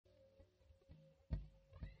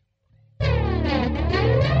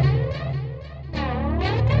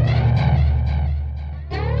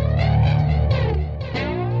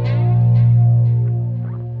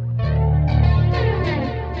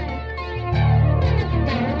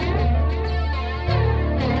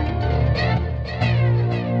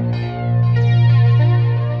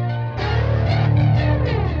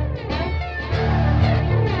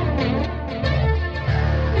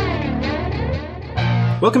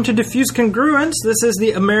Welcome to Diffuse Congruence. This is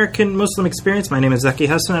the American Muslim Experience. My name is Zaki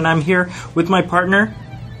Hassan, and I'm here with my partner,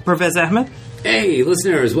 Pervez Ahmed. Hey,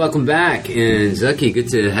 listeners, welcome back. And Zaki, good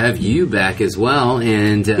to have you back as well.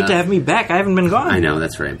 And good to have me back. I haven't been gone. I know,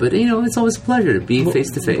 that's right. But, it's always a pleasure to be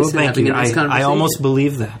face-to-face. Well, thank you. I almost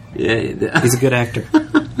believe that. Yeah. He's a good actor.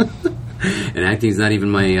 And acting's not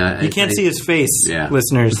even my... you can't see his face,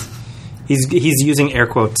 listeners. He's using air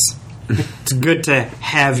quotes. It's good to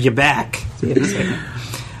have you back.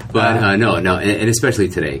 But no, and especially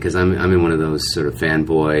today, because I'm in one of those sort of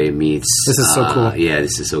fanboy meets. This is so cool. Yeah,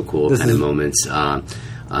 this is so cool kind of moments.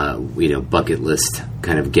 Bucket list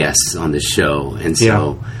kind of guests on the show. And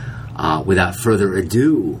so, without further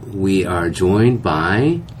ado, we are joined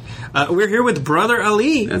by... we're here with Brother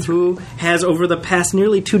Ali, who has, over the past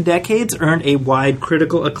nearly 2 decades, earned a wide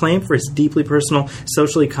critical acclaim for his deeply personal,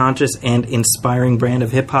 socially conscious, and inspiring brand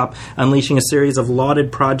of hip-hop, unleashing a series of lauded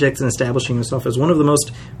projects and establishing himself as one of the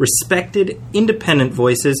most respected independent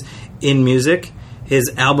voices in music. His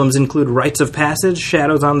albums include Rites of Passage,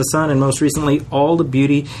 Shadows on the Sun, and most recently, All the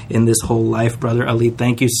Beauty in This Whole Life. Brother Ali,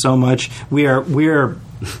 thank you so much. We are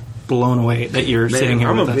blown away that you're sitting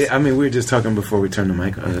here with us. We were just talking before we turned the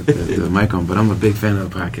mic on, but I'm a big fan of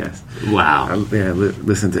the podcast. Wow. I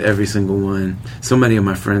listen to every single one. So many of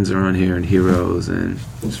my friends are on here and heroes, and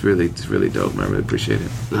it's really dope. I really appreciate it.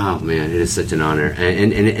 Oh man, it is such an honor,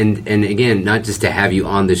 and again, not just to have you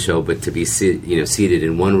on the show, but to be seated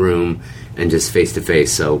in one room and just face to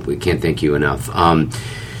face. So we can't thank you enough.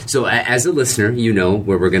 So as a listener, you know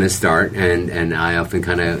where we're going to start, and I often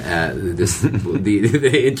kind of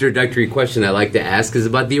the introductory question I like to ask is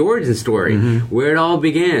about the origin story, where it all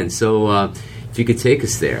began. So if you could take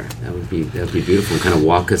us there, that would be beautiful, and kind of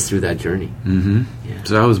walk us through that journey. Mm-hmm. Yeah.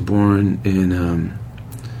 So I was born in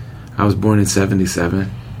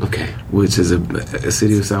 77. Okay. Which is a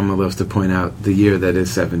city Osama loves to point out the year that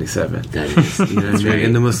is 77. That is. You know what I mean?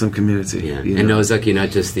 In the Muslim community. Yeah. And no, Zaki, not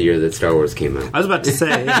just the year that Star Wars came out. I was about to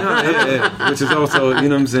say. Which is also, you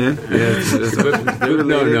know what I'm saying?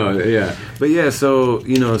 Yeah. Yeah. But yeah, so,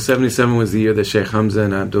 77 was the year that Sheikh Hamza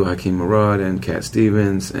and Abdul Hakim Murad and Cat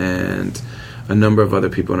Stevens and a number of other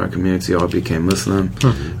people in our community all became Muslim.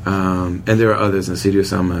 And there are others, and Sidi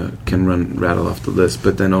Osama can rattle off the list.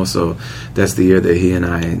 But then also, that's the year that he and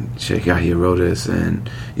I and Sheikh Yahya Rodas, and,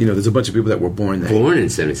 there's a bunch of people that were born there. Born in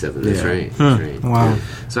 77, that's right. That's right. Wow. Yeah.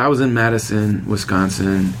 So I was in Madison,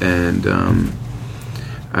 Wisconsin, and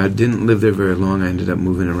I didn't live there very long. I ended up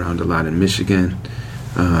moving around a lot in Michigan.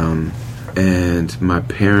 And my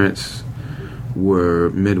parents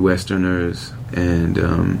were Midwesterners,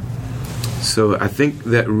 and... So I think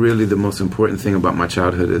that really the most important thing about my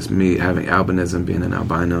childhood is me having albinism, being an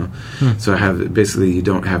albino. So I have basically you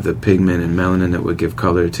don't have the pigment and melanin that would give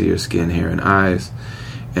color to your skin, hair, and eyes,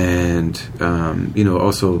 and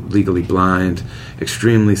also legally blind,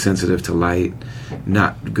 extremely sensitive to light,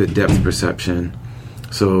 not good depth perception.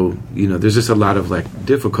 So there's just a lot of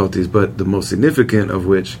difficulties, but the most significant of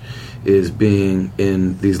which is being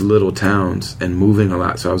in these little towns and moving a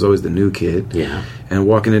lot. So I was always the new kid. Yeah. And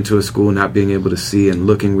walking into a school, not being able to see and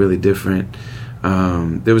looking really different.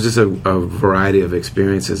 There was just a variety of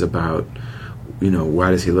experiences about, why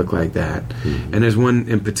does he look like that? Mm-hmm. And there's one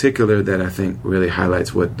in particular that I think really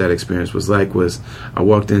highlights what that experience was like. Was I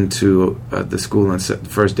walked into the school on the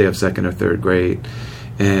first day of 2nd or 3rd grade,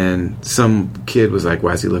 and some kid was like,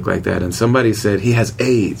 why does he look like that? And somebody said, he has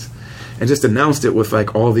AIDS. And just announced it with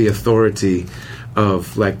all the authority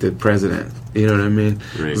of the president. You know what I mean?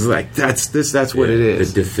 Right. It was that's what it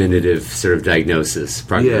is. The definitive sort of prognosis.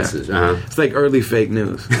 Yeah. Uh-huh. It's like early fake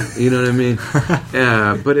news. You know what I mean?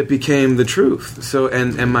 But it became the truth. So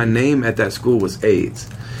and my name at that school was AIDS.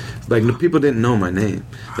 People didn't know my name.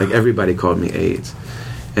 Everybody called me AIDS.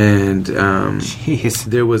 And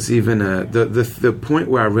there was even the point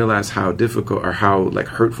where I realized how difficult or how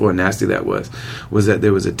hurtful and nasty that was that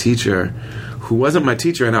there was a teacher who wasn't my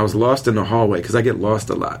teacher, and I was lost in the hallway because I get lost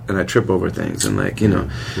a lot and I trip over things and Right.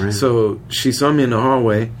 So she saw me in the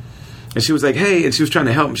hallway. And she was like, hey, and she was trying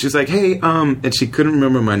to help me. She was like, hey, and she couldn't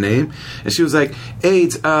remember my name. And she was like,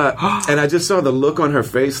 AIDS, and I just saw the look on her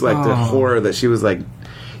face, the horror that she was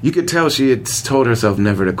you could tell she had told herself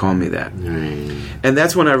never to call me that. Right. And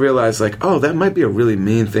that's when I realized, that might be a really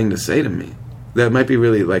mean thing to say to me. That might be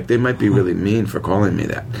really, they might be really mean for calling me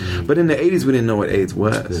that. Mm-hmm. But in the 80s, we didn't know what AIDS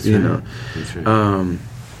was, That's know. That's right.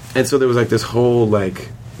 And so there was, this whole,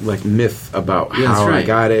 myth about how I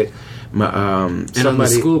got it. And on the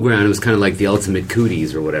school ground, it was kind of like the ultimate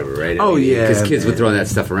cooties or whatever, right? Because kids would throw that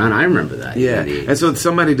stuff around. I remember that. Yeah. And so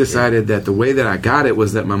somebody decided that the way that I got it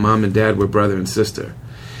was that my mom and dad were brother and sister.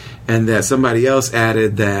 And that somebody else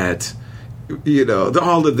added that you know,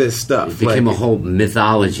 all of this stuff. It became a whole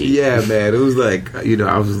mythology. Yeah, man. It was like, you know,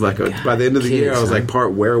 I was like, by the end of the year, I was like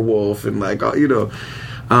part werewolf and like, you know.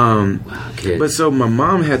 But so my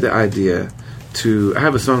mom had the idea I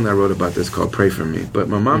have a song that I wrote about this called Pray For Me. But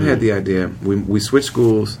my mom had the idea, we switched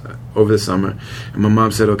schools over the summer, and my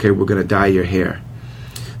mom said, okay, we're going to dye your hair.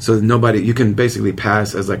 So you can basically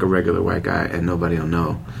pass as like a regular white guy and nobody will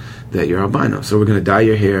know that you're albino. So we're going to dye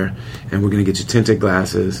your hair and we're going to get you tinted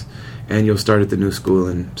glasses and you'll start at the new school.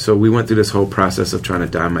 And so we went through this whole process of trying to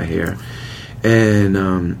dye my hair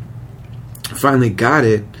and finally got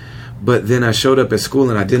it. But then I showed up at school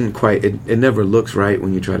and I didn't quite, it never looks right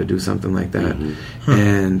when you try to do something like that.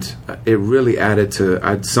 And it really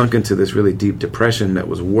I'd sunk into this really deep depression that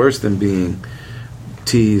was worse than being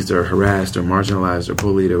teased or harassed or marginalized or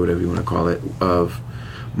bullied or whatever you want to call it.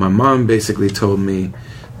 My mom basically told me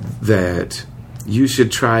that you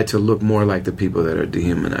should try to look more like the people that are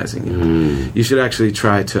dehumanizing you. You should actually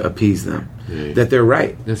try to appease them. That they're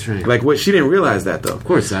right. That's right. Like what she didn't realize that though. Of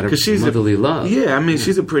course, out of motherly love. Yeah, I mean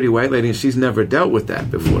she's a pretty white lady and she's never dealt with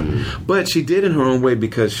that before. But she did in her own way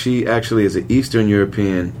because she actually is an Eastern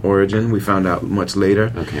European origin. We found out much later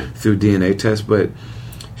through DNA tests, but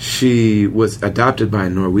she was adopted by a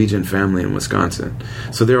Norwegian family in Wisconsin.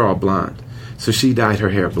 So they're all blonde. So she dyed her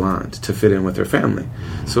hair blonde to fit in with her family.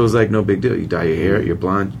 So it was like no big deal. You dye your hair, you're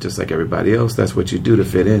blonde just like everybody else. That's what you do to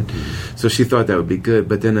fit in. So she thought that would be good.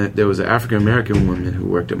 But then there was an African-American woman who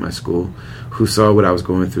worked at my school who saw what I was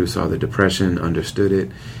going through, saw the depression, understood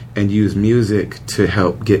it, and used music to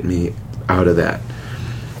help get me out of that.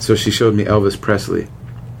 So she showed me Elvis Presley.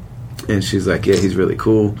 And she's like, yeah, he's really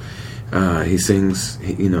cool. He sings,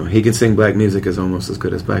 he can sing black music as almost as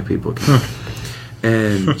good as black people can.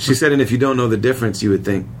 And she said, and if you don't know the difference, you would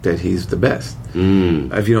think that he's the best,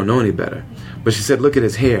 if you don't know any better. But she said, look at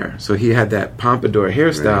his hair. So he had that pompadour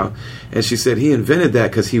hairstyle. Right. And she said he invented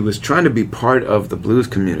that because he was trying to be part of the blues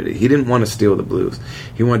community. He didn't want to steal the blues.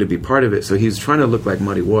 He wanted to be part of it. So he was trying to look like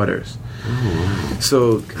Muddy Waters. Oh, wow.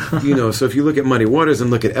 So, so if you look at Muddy Waters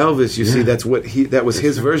and look at Elvis, you see that was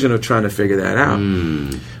his version of trying to figure that out.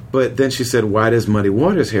 But then she said, why does Muddy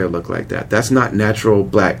Waters' hair look like that? That's not natural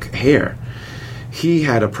black hair. He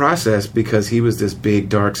had a process because he was this big,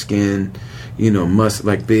 dark-skinned,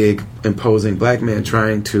 big, imposing black man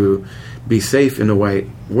trying to be safe in the white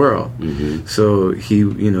world. So he,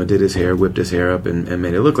 did his hair, whipped his hair up, and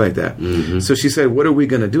made it look like that. So she said, what are we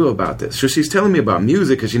going to do about this? So she's telling me about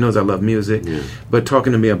music because she knows I love music, but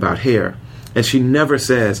talking to me about hair. And she never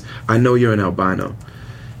says, I know you're an albino.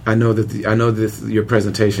 I know that your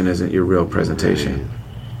presentation isn't your real presentation.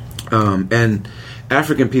 And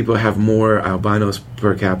African people have more albinos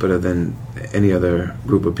per capita than any other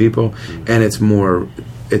group of people, and it's more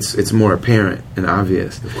apparent and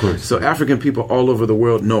obvious. Of course. So African people all over the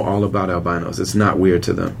world know all about albinos. It's not weird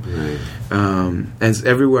to them. Right. And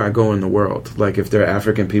everywhere I go in the world, like if there are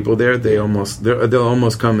African people there, they'll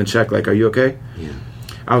almost come and check. Like, are you okay? Yeah.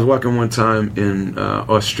 I was walking one time in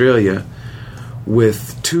Australia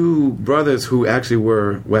with two brothers who actually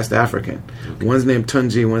were West African. Okay. One's named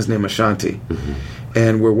Tunji, one's named Ashanti.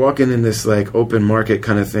 And we're walking in this like open market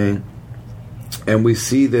kind of thing, and we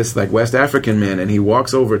see this like West African man, and he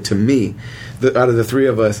walks over to me, out of the three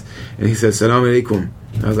of us, and he says, "Salam alaikum."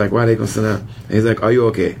 I was like, "Wa alaikum salam." And he's like, "Are you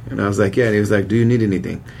okay?" And I was like, "Yeah." And he was like, "Do you need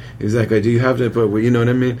anything?" He was like, "Do you have to put?" You know what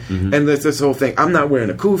I mean? And there's this whole thing. I'm not wearing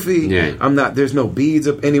a kufi. Yeah. I'm not. There's no beads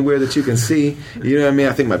up anywhere that you can see. You know what I mean?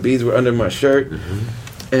 I think my beads were under my shirt,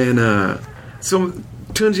 and so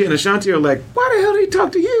Tunji and Ashanti are like, why the hell did he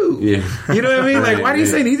talk to you? Yeah. You know what I mean? Like, why did he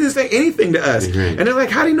say, he didn't say anything to us? Right. And they're like,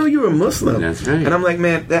 how do you know you were a Muslim? That's right. And I'm like,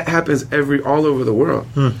 man, that happens all over the world.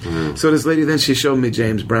 So this lady, then she showed me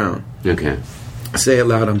James Brown. Okay. Say it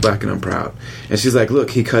loud, I'm black and I'm proud. And she's like,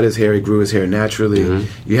 look, he cut his hair, he grew his hair naturally.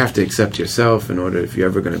 You have to accept yourself in order, if you're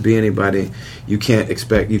ever going to be anybody. You can't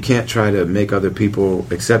try to make other people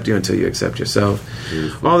accept you until you accept yourself.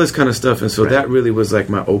 All this kind of stuff. And so that really was like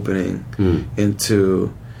my opening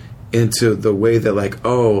into the way that like,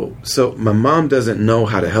 oh, so my mom doesn't know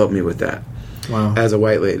how to help me with that. Wow. As a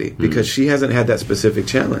white lady, because she hasn't had that specific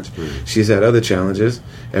challenge. She's had other challenges.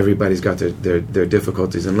 Everybody's got their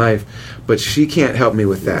difficulties in life, but she can't help me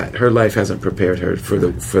with that. Her life hasn't prepared her for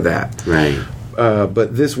that. Right.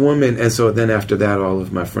 But this woman, and so then after that, all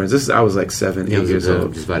of my friends. I was like 7, 8 years old. I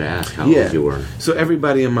was just about to ask how old you were. So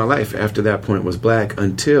everybody in my life after that point was black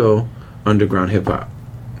until underground hip hop.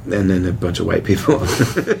 And then a bunch of white people.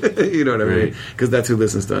 You know what I mean? Because that's who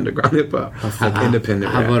listens to underground hip hop, like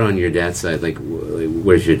independent rap. How about on your dad's side? Like,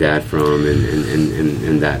 where's your dad from,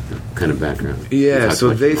 and that kind of background? Yeah,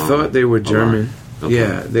 so they thought they were German. Okay.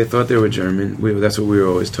 Yeah, they thought they were German. That's what we were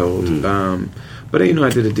always told. But I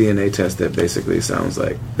did a DNA test that basically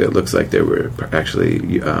looks like they were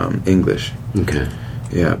actually English. Okay.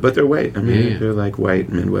 Yeah, but they're white. I mean, they're like white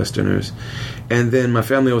Midwesterners. And then my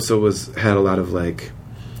family also had a lot of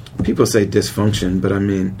people say dysfunction, but I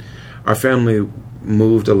mean, our family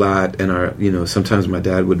moved a lot, and sometimes my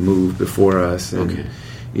dad would move before us, and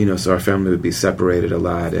so our family would be separated a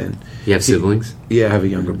lot. And you have siblings? Yeah, I have a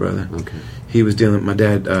younger brother. Okay. He was my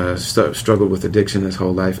dad struggled with addiction his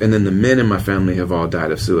whole life, and then the men in my family have all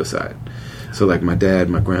died of suicide. So my dad,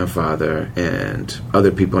 my grandfather, and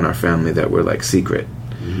other people in our family that were secret.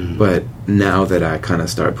 But now that I kind of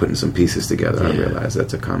start putting some pieces together, I realize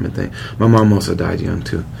that's a common thing. My mom also died young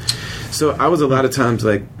too. So I was a lot of times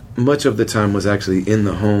much of the time was actually in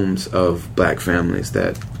the homes of black families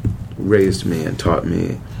that raised me and taught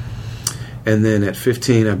me. And then at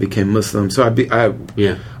 15 I became Muslim. So I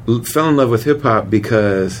fell in love with hip hop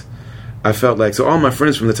because I felt so all my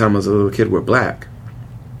friends from the time I was a little kid were black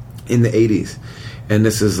in the 80s. And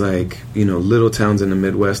this is little towns in the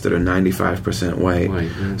Midwest that are 95%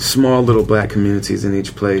 white. Small little black communities in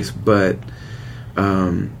each place. But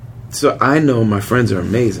so I know my friends are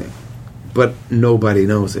amazing, but nobody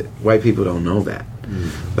knows it. White people don't know that.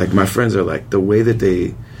 My friends are the way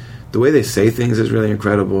they say things is really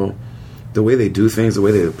incredible. The way they do things, the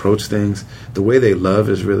way they approach things, the way they love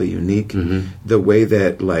is really unique. The way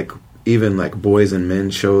that even boys and men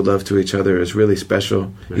show love to each other is really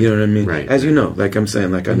special. Right. You know what I mean? Right. As you know, I'm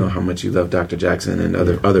saying, I know how much you love Dr. Jackson and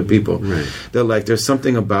other people. Right. They're there's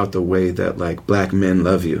something about the way that black men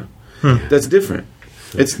love you that's different.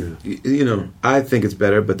 It's true. I think it's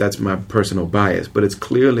better, but that's my personal bias. But it's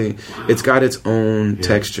clearly it's got its own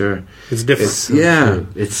texture. It's different.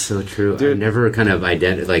 It's so true. I've never kind of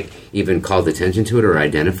even called attention to it or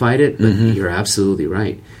identified it, but you're absolutely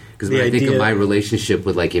right. Because when I think of my relationship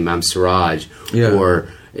with Imam Siraj or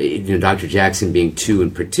Dr. Jackson being two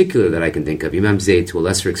in particular that I can think of, Imam Zayd to a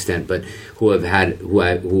lesser extent, but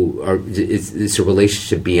it's a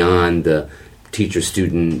relationship beyond the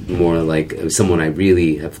teacher-student, more someone I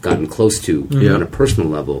really have gotten close to on a personal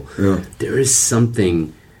level. There is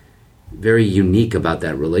something very unique about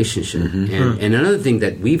that relationship. And another thing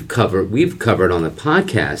that we've covered on the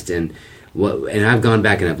podcast, and I've gone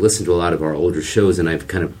back and I've listened to a lot of our older shows, and I've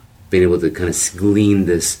kind of been able to kind of glean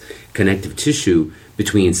this connective tissue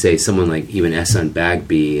between, say, someone like even Ehsan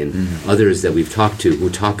Bagby and others that we've talked to, who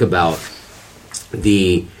talk about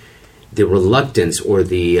the reluctance or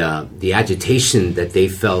the agitation that they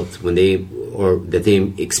felt that they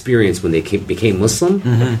experienced when they became Muslim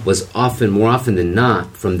was more often than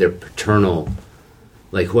not from their paternal,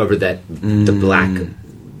 whoever the black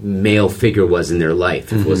male figure was in their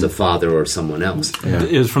life, if it was a father or someone else.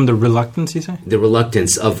 It was from the reluctance, you say? The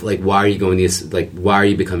reluctance of why are you going this? Why are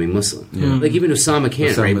you becoming Muslim? Even Osama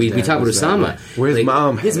Khan, right? We talk about Osama. Where his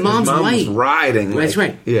mom? His mom's white. Was riding. That's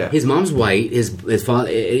right. Yeah. His mom's white. His father.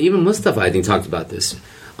 Even Mustafa, I think, talked about this.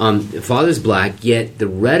 Father's black, yet the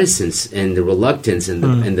reticence and the reluctance and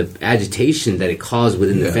the agitation that it caused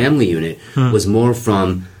within the family unit was more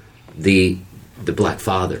from the black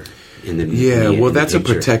father. That's a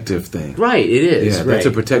protective thing. Right, it is. Yeah, that's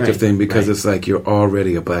a protective thing because it's you're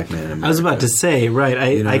already a black man in America. I was about to say,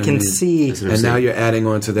 right, I can see. And now you're adding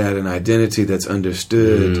on to that an identity that's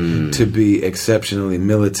understood to be exceptionally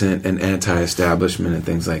militant and anti-establishment and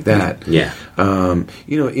things like that. Yeah.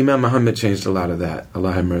 Imam Muhammad changed a lot of that.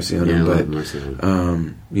 Allah have mercy on him. But,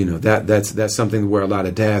 that's something where a lot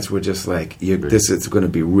of dads were just this is going to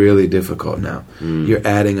be really difficult now. You're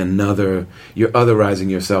adding you're otherizing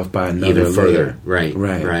yourself by another even further. Layer.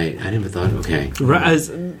 Right. I never thought. Okay. Right, as,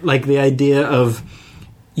 the idea of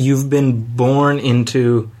you've been born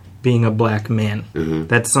into being a black man.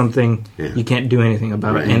 That's something you can't do anything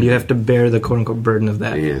about, and you have to bear the quote unquote burden of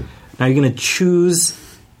that. Yeah. Now you're going to choose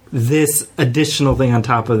this additional thing on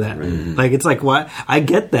top of that. It's why I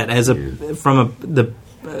get that from the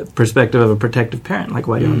perspective of a protective parent.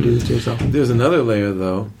 Why do you want to do this to yourself? There's another layer,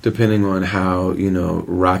 though, depending on how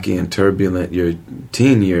rocky and turbulent your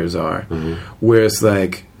teen years are, where it's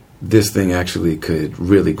this thing actually could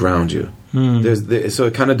really ground you. So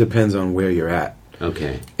it kind of depends on where you're at.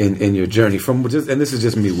 Okay. In your journey and this is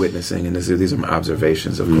just me witnessing, and these are my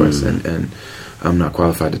observations, of course, and I'm not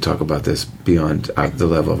qualified to talk about this beyond the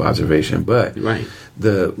level of observation, but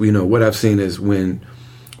what I've seen is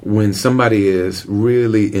when somebody is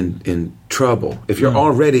really in trouble, if you're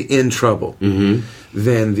already in trouble,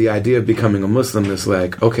 then the idea of becoming a Muslim is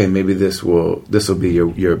okay, maybe this will be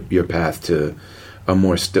your path to a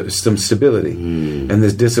more some stability, and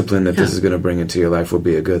this discipline that this is going to bring into your life will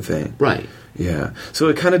be a good thing. Right. Yeah. So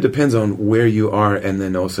it kind of depends on where you are, and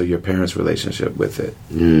then also your parents' relationship with it.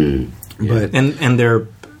 But and their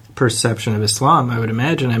perception of Islam, I would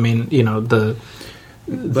imagine. I mean, the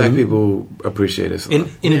Black people appreciate Islam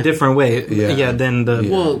in a different way. Yeah. Than the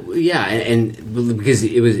and because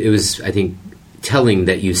it was I think telling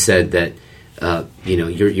that you said that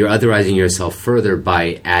you're otherizing yourself further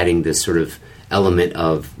by adding this sort of element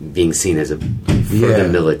of being seen as a further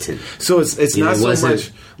militant. So it's not so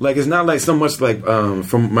much like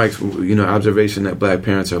from my observation that Black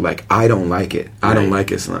parents are like, I don't like it. I don't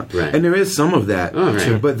like Islam. Right. And there is some of that. Oh,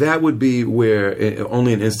 right. But that would be where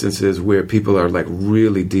only in instances where people are like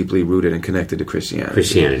really deeply rooted and connected to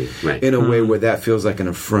Christianity. Right. In a way where that feels like an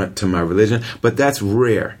affront to my religion. But that's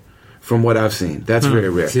rare. From what I've seen, that's very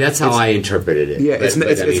rare. See, that's how I interpreted it. Yeah, it's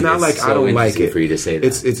not like so I don't like it. For you to say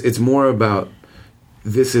that, it's more about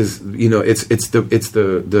this is it's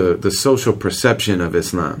the social perception of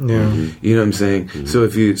Islam. Yeah, you know what I'm saying. So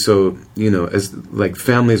as like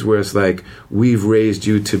families where it's like we've raised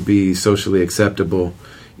you to be socially acceptable.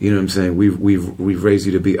 You know what I'm saying? We've raised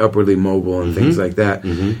you to be upwardly mobile and things like that,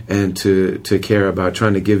 and to care about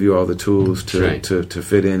trying to give you all the tools to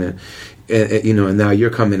fit in and now you're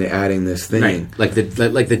coming and adding this thing. Right. Like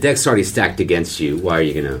the deck's already stacked against you. Why are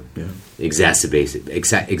you going to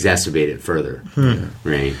exacerbate it further?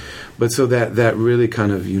 Right. But so that really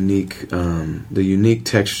kind of unique, the unique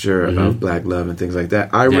texture of Black love and things like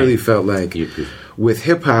that. I really felt like with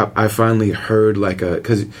hip hop, I finally heard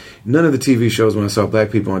because none of the TV shows when I saw Black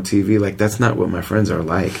people on TV, like that's not what my friends are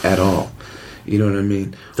like at all. You know what I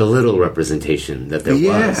mean? The little representation that there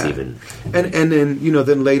was, even. And then,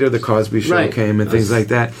 then later the Cosby Show came and things like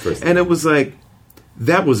that. And it was like,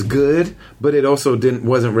 that was good, but it also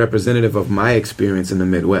wasn't representative of my experience in the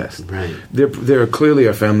Midwest. Right. There clearly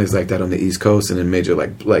are families like that on the East Coast and in major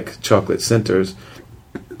like chocolate centers.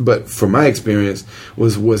 But from my experience,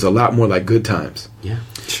 was a lot more like Good Times. Yeah.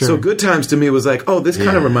 Sure. So Good Times to me was like, oh, this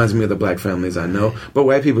kind of reminds me of the Black families I know, but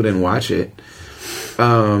white people didn't watch it.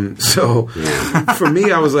 So for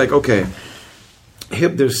me, I was like, okay,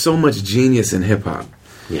 there's so much genius in hip hop.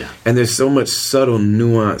 Yeah. And there's so much subtle,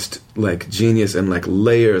 nuanced, like genius and like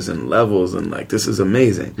layers and levels and like this is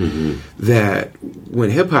amazing. That when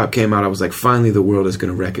hip hop came out, I was like, finally the world is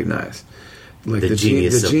going to recognize like the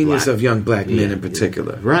genius of young Black men in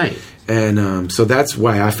particular. Right. And so that's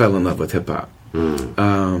why I fell in love with hip hop.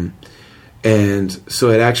 And so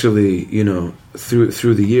it actually,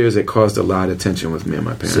 through the years, it caused a lot of tension with me and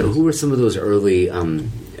my parents. So who were some of those early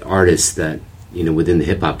artists that, within the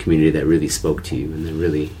hip-hop community that really spoke to you and that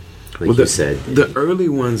really, you said? The early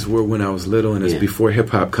ones were when I was little, and it's before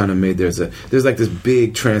hip-hop kind of made, there's like this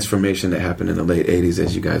big transformation that happened in the late 80s,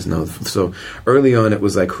 as you guys know. So early on, it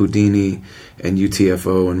was like Houdini and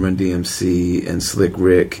UTFO and Run DMC and Slick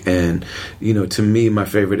Rick. And, to me, my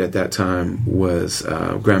favorite at that time was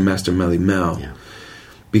Grandmaster Melly Mel. Yeah.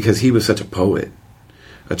 Because he was such a poet.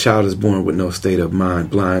 A child is born with no state of mind,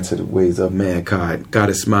 blind to the ways of mankind. God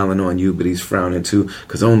is smiling on you, but he's frowning too,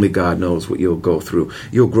 because only God knows what you'll go through.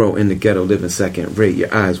 You'll grow in the ghetto, living second rate.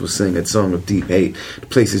 Your eyes will sing a song of deep hate. The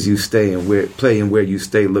places you stay and where you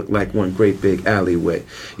stay look like one great big alleyway.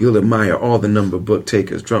 You'll admire all the number book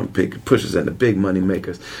takers, drum pushers, and the big money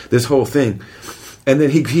makers. This whole thing. And then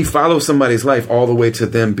he follows somebody's life all the way to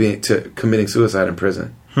them committing suicide in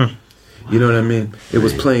prison. You know what I mean? It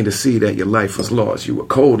was plain to see that your life was lost. You were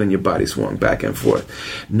cold and your body swung back and forth.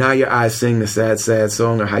 Now your eyes sing the sad, sad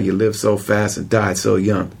song of how you lived so fast and died so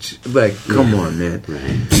young. Like, come on, man.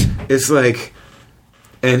 Right. It's like,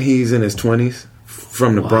 and he's in his 20s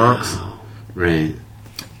from the Bronx. Right.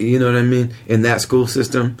 You know what I mean? In that school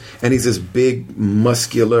system. And he's this big,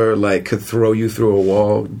 muscular, like, could throw you through a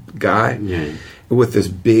wall guy. Yeah. With this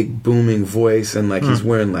big booming voice and like he's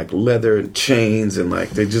wearing like leather chains and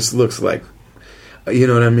like it just looks like, you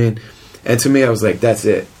know what I mean? And to me I was like, that's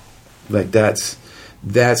it. Like that's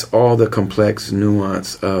all the complex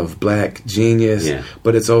nuance of Black genius,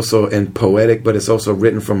 but it's also and poetic, but it's also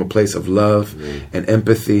written from a place of love and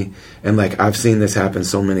empathy. And like I've seen this happen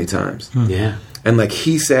so many times. Yeah. And like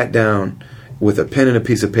he sat down with a pen and a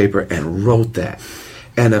piece of paper and wrote that.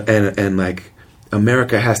 And like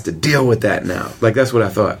America has to deal with that now. Like, that's what I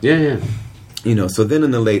thought. Yeah. So then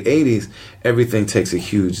in the late 80s, everything takes a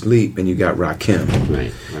huge leap, and you got Rakim.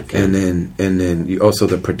 Right. Rakim. And then you also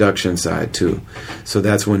the production side, too. So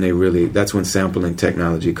that's when that's when sampling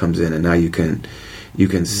technology comes in, and now you can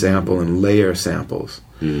sample and layer samples.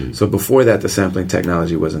 So before that, the sampling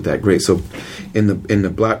technology wasn't that great. So in the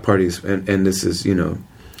block parties, and this is,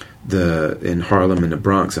 in Harlem and the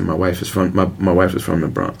Bronx, and my wife is from the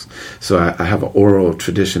Bronx, so I have an oral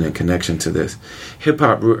tradition and connection to this. Hip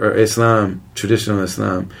hop or Islam, traditional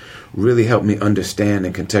Islam, really helped me understand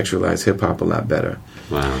and contextualize hip hop a lot better.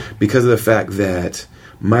 Wow! Because of the fact that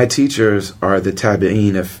my teachers are the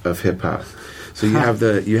tabi'in of hip hop. So you have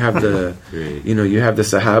the right. you have the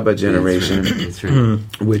Sahaba generation, That's right.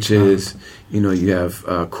 which is you have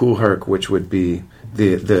Kool Herc, which would be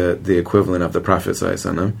the equivalent of the Prophet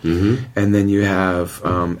ﷺ. Mm-hmm. And then you have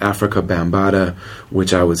Africa Bambaataa,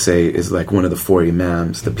 which I would say is like one of the 4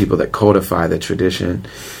 imams, the people that codify the tradition.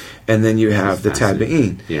 And then you have the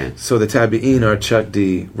Tabi'in. Yeah. So the Tabi'in are Chuck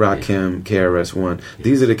D, Rakim, KRS-One.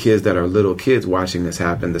 These are the kids that are little kids watching this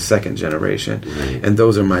happen, the second generation. Right. And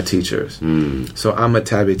those are my teachers. So I'm a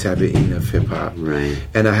Tabi'in of hip-hop. Right.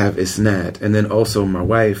 And I have Isnad. And then also my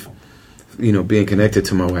wife, being connected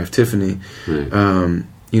to my wife, Tiffany, Right.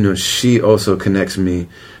 She also connects me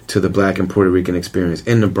to the Black and Puerto Rican experience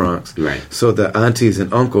in the Bronx. Right. So the aunties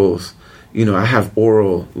and uncles, I have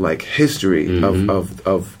oral history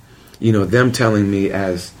of them telling me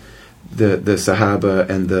as the Sahaba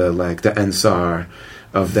and the Ansar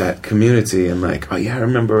of that community, and oh yeah, I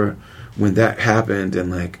remember when that happened,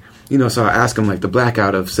 and so I ask them the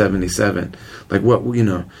blackout of '77,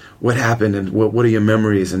 what happened, and what are your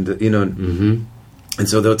memories, and and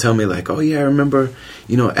so they'll tell me oh yeah, I remember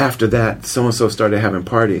after that so and so started having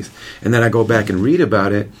parties, and then I go back and read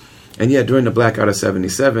about it, and yeah, during the blackout of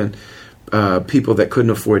 '77. People that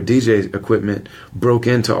couldn't afford DJ equipment broke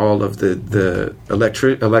into all of the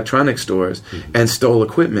electronic stores and stole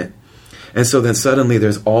equipment. And so then suddenly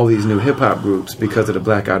there's all these new hip-hop groups because of the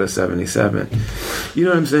blackout of '77. You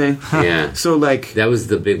know what I'm saying? Yeah. So that was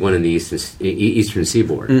the big one in the eastern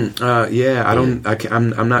seaboard.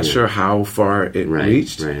 I'm not sure how far it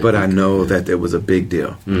reached, but I know that it was a big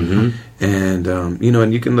deal. Mm-hmm. And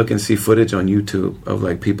and you can look and see footage on YouTube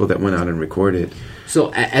of people that went out and recorded.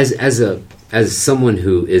 So as someone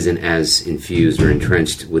who isn't as infused or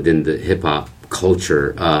entrenched within the hip hop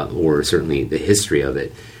culture, or certainly the history of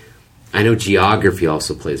it, I know geography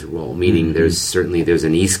also plays a role. Meaning, there's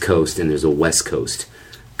an East Coast and there's a West Coast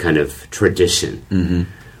kind of tradition. Mm-hmm.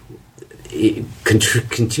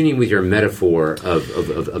 Continuing with your metaphor of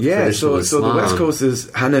traditional Islam. So the West Coast is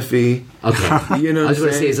Hanafi. Okay, I was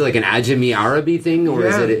going to say, is it like an Ajami Arabi thing, or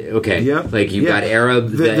is it okay? Yeah, you've got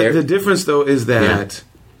Arab. The difference though is that,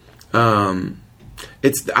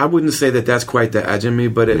 it's. I wouldn't say that that's quite the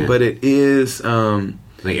Ajami, but it is.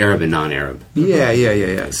 Arab and non-Arab.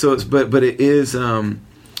 Yeah. So it's but it is.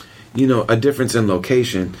 A difference in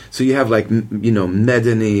location. So you have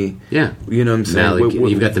Medini. Yeah. You know what I'm saying?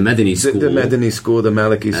 You've got the Medini school. The Medini school, the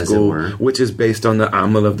Maliki school, which is based on the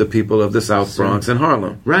Amal of the people of the South Bronx and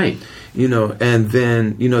Harlem. Right. And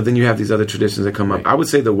then, then you have these other traditions that come up. I would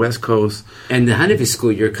say the West Coast. And the Hanafi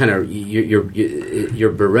school, you're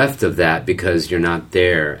bereft of that because you're not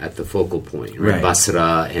there at the focal point. Right?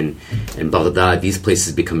 Basra and Baghdad, these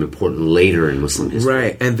places become important later in Muslim history.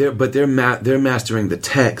 Right. And they're mastering the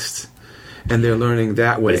text. And they're learning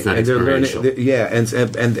that way. But it's not and they're experiential.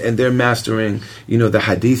 And they're mastering, the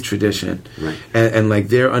hadith tradition. Right. And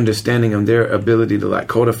their understanding and their ability to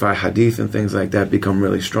codify hadith and things like that become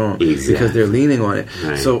really strong. Exactly. Because they're leaning on it.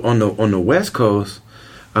 Right. So on the West Coast,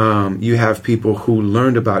 you have people who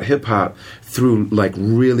learned about hip hop through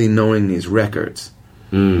really knowing these records.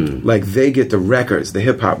 They get the records, the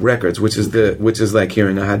hip hop records, which is like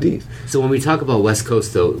hearing a hadith. So when we talk about West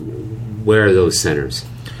Coast, though, where are those centers?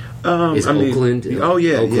 Oakland?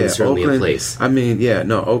 Oakland's certainly a place.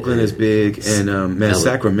 Oakland is big, and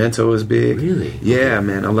Sacramento is big. Really? Yeah,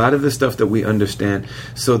 man. A lot of the stuff that we understand.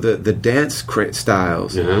 So the dance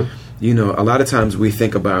styles. A lot of times we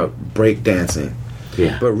think about break dancing.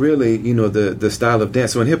 Yeah. But really, the style of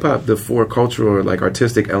dance. So in hip hop, the 4 cultural or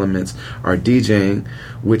artistic elements are DJing,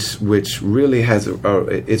 which really has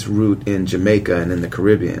its root in Jamaica and in the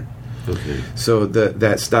Caribbean. Okay. So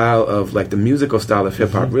that style of the musical style of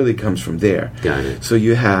hip hop really comes from there. Got it. So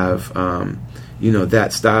you have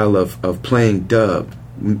that style of playing dub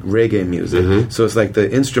reggae music. Mm-hmm. So it's the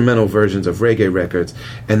instrumental versions of reggae records,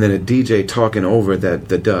 and then a DJ talking over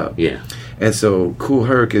the dub. Yeah. And so Kool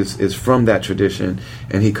Herc is from that tradition,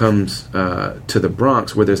 and he comes to the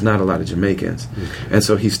Bronx where there's not a lot of Jamaicans, and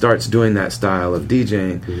so he starts doing that style of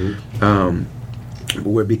DJing. Mm-hmm.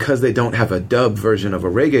 where because they don't have a dub version of a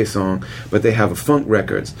reggae song, but they have a funk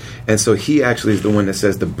records. And so he actually is the one that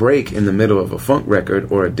says the break in the middle of a funk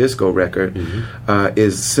record or a disco record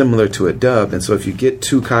is similar to a dub. And so if you get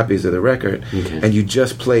 2 copies of the record and you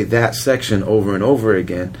just play that section over and over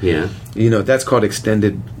again, you know, that's called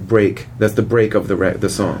extended break. That's the break of the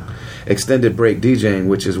song. Extended break DJing,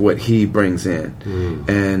 which is what he brings in.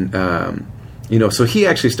 And, you know, so he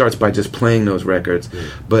actually starts by just playing those records,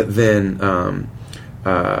 but then other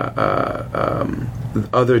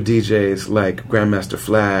DJs like Grandmaster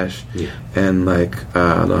Flash and like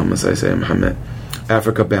Muhammad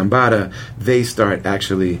Africa Bambaataa, they start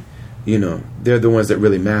actually, you know, they're the ones that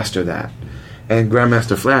really master that. And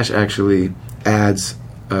Grandmaster Flash actually adds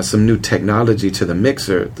some new technology to the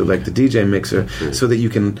mixer, the DJ mixer, so that you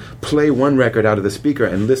can play one record out of the speaker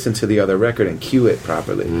and listen to the other record and cue it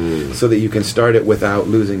properly, so that you can start it without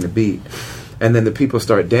losing the beat. And then the people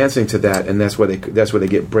start dancing to that, and that's where they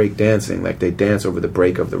get break dancing. Like they dance over the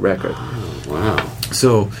break of the record. Oh, wow!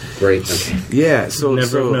 So great. Okay. Yeah. So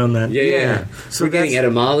never have known that. Yeah. So we're getting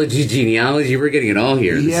etymology, genealogy. We're getting it all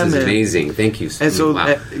here. This is amazing. Thank you. And so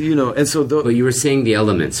you know, and so. But you were saying the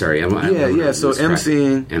elements. Sorry. So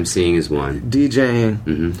emceeing is one.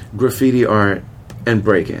 DJing, graffiti art, and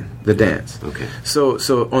breaking, the dance. Okay. So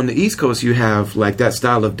on the East Coast, you have like that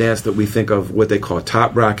style of dance that we think of, what they call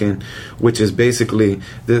top rocking, which is basically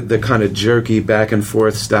the kind of jerky back and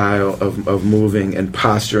forth style of moving and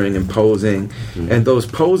posturing and posing, and those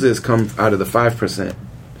poses come out of the 5%.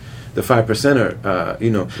 The 5%er,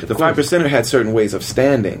 you know, the 5%er had certain ways of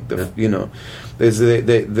standing. You know,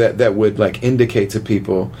 that would like indicate to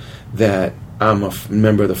people that I'm a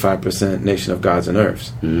member of the 5% Nation of Gods and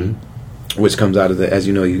Earths. Which comes out of as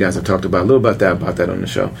you know, you guys have talked about a little about that on the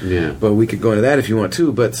show. Yeah. But we could go into that if you want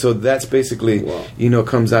to. But so that's basically, you know,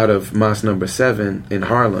 comes out of Mosque Number 7 in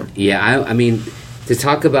Harlem. Yeah, I mean, to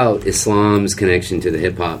talk about Islam's connection to the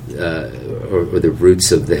hip hop or the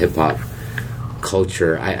roots of the hip hop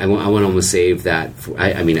culture, I want to almost save that.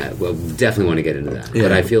 I definitely want to get into that. Yeah.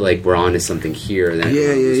 But I feel like we're on to something here. That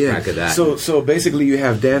track of that. So basically, you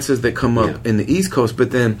have dances that come up in the East Coast, but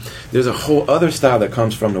then there's a whole other style that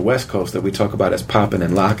comes from the West Coast that we talk about as popping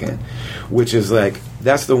and locking, which is like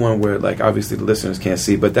that's the one where like obviously the listeners can't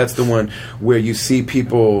see, but that's the one where you see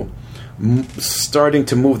people starting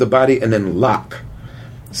to move the body and then lock.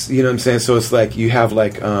 You know what I'm saying? So it's like you have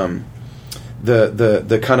like.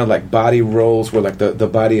 The kind of like body rolls where like the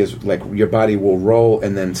body is like your body will roll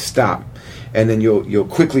and then stop, and then you'll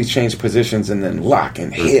quickly change positions and then lock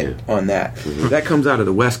and hit on that. That comes out of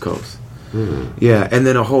the West Coast. Yeah, and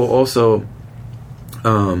then a whole also,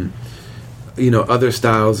 you know, other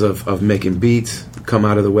styles of making beats come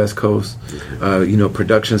out of the West Coast. You know,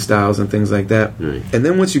 production styles and things like that. And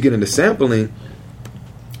then once you get into sampling,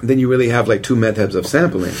 then you really have like 2 methods of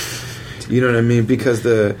sampling. You know what I mean? Because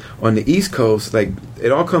on the East Coast, like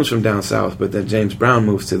it all comes from down south, but then James Brown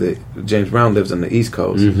lives on the East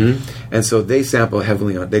Coast, and so they sample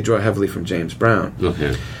heavily they draw heavily from James Brown.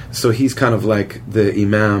 Okay. So he's kind of like the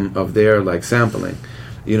imam of their like sampling.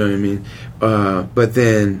 You know what I mean? But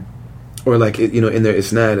then, or like you know, in their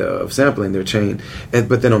isnad of sampling, their chain,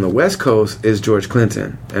 but then on the West Coast is George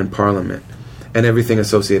Clinton and Parliament. And everything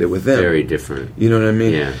associated with them. Very different. You know what I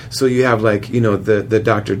mean? Yeah. So you have like, you know, the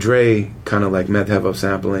Dr. Dre kind of like method of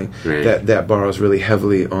sampling that borrows really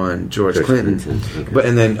heavily on George Clinton. Okay. But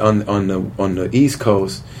and then on the East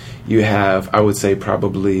Coast, you have, I would say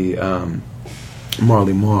probably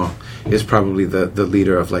Marley Marl is probably the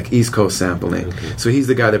leader of like East Coast sampling. Okay. So he's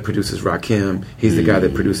the guy that produces Rakim. He's the guy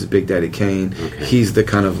that produces Big Daddy Kane. Okay. He's the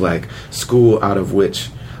kind of like school out of which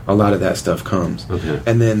a lot of that stuff comes. Okay.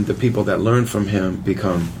 And then the people that learn from him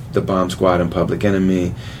become the Bomb Squad and Public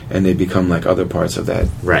Enemy, and they become like other parts of that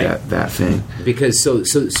that thing. Because so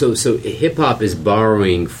hip hop is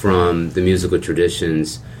borrowing from the musical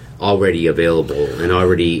traditions already available and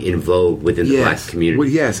already in vogue within the black community. Well,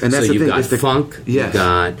 yes, and that's so the you've thing. got funk, you've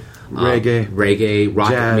got reggae,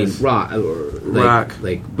 rock, jazz, rock,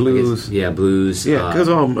 like blues, blues. Yeah, because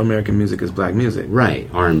all American music is black music, right?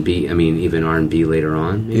 R&B. I mean, even R&B later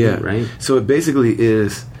on. Maybe, right. So it basically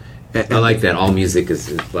is. I like that. All music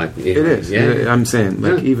is black. It is. Yeah. I'm saying,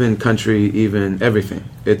 like, even country, even everything.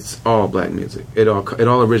 It's all black music. It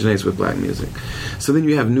all originates with black music. So then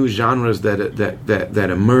you have new genres that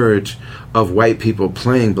emerge of white people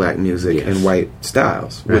playing black music in white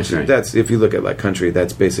styles. That's if you look at like country,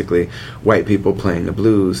 that's basically white people playing the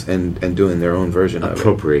blues and doing their own version of it.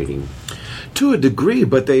 Appropriating. To a degree,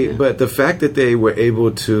 but the fact that they were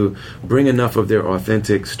able to bring enough of their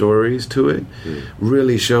authentic stories to it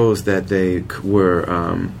really shows that they were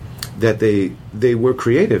that they were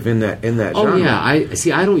creative in that genre. Oh yeah,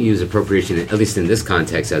 I don't use appropriation, at least in this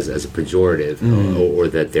context, as a pejorative, or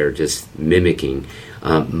that they're just mimicking.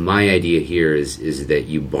 My idea here is that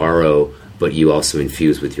you borrow, but you also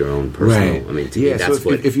infuse with your own personal. Right. I mean, to me, that's so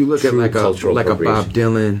what if you look at like a Bob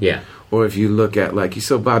Dylan, yeah. Or if you look at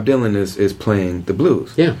so Bob Dylan is playing the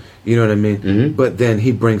blues. Yeah. You know what I mean? But then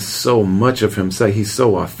he brings so much of himself. He's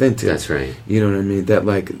so authentic. That's right. You know what I mean? That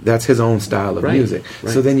that's his own style of music.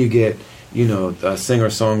 Right. So then you get, a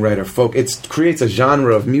singer-songwriter, folk. It creates a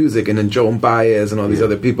genre of music, and then Joan Baez and all these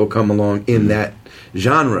other people come along in that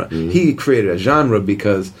genre. He created a genre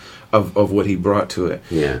because of what he brought to it.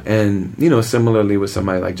 Yeah. And, similarly with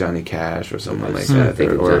somebody like Johnny Cash or someone like that.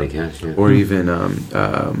 Johnny Cash, yeah. Or even,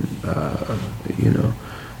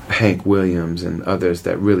 Hank Williams and others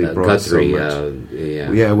that really brought Guthrie, so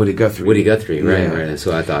much. Woody Guthrie. Woody Guthrie, right. That's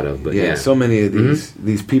what I thought of. But so many of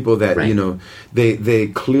these people that, they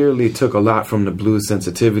clearly took a lot from the blues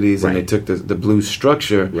sensitivities and they took the blues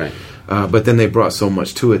structure. Right. But then they brought so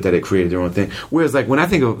much to it that it created their own thing. Whereas, like, when I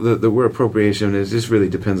think of the word appropriation, it just really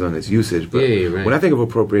depends on its usage. But when I think of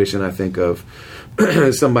appropriation, I think of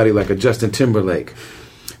somebody like a Justin Timberlake,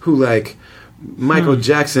 who, like, Michael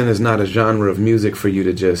Jackson is not a genre of music for you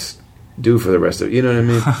to just do for the rest of it. You know what I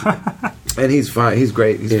mean? And he's fine. He's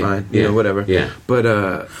great. He's fine. Whatever. Yeah. But,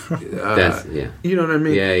 that's, you know what I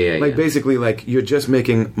mean? Yeah. Like, basically, like, you're just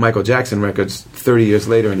making Michael Jackson records 30 years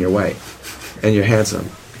later and you're white. And you're handsome.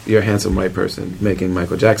 You're a handsome white person making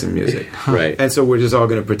Michael Jackson music. Right. And so we're just all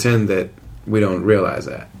going to pretend that we don't realize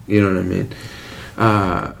that. You know what I mean?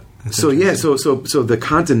 So the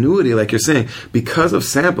continuity, like you're saying, because of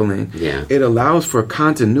sampling, it allows for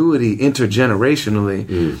continuity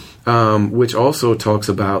intergenerationally, which also talks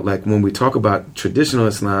about, like, when we talk about traditional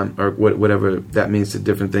Islam, or whatever that means to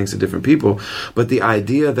different things to different people, but the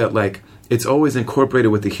idea that, like, it's always incorporated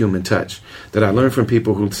with the human touch that I learned from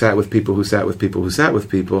people who sat with people who sat with people who sat with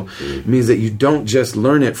people, means that you don't just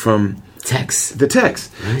learn it from the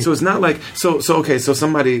text. Right. So it's not like so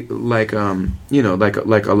somebody like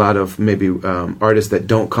like a lot of maybe artists that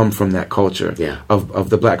don't come from that culture of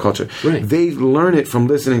the black culture. Right. They learn it from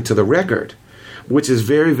listening to the record, which is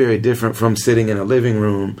very, very different from sitting in a living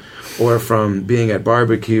room or from being at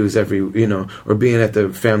barbecues or being at the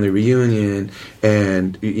family reunion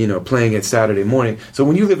and, playing it Saturday morning. So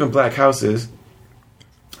when you live in black houses,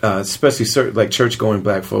 especially like church-going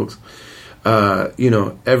black folks,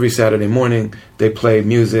 every Saturday morning they play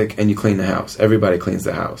music and you clean the house. Everybody cleans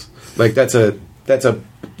the house. Like that's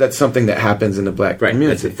something that happens in the black community.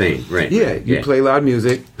 That's a thing, right? Yeah, you play loud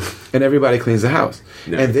music and everybody cleans the house.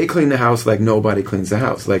 No. And they clean the house like nobody cleans the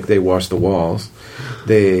house. Like they wash the walls.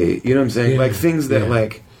 They, you know what I'm saying? Like things that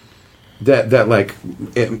like that like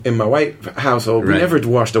in my white household, we never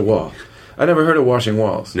washed a wall. I never heard of washing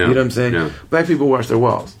walls. No. You know what I'm saying? No. Black people wash their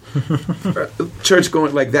walls. Church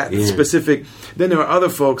going like that specific. Then there are other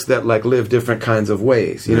folks that like live different kinds of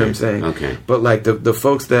ways. You know what I'm saying? Okay. But like the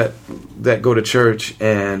folks that go to church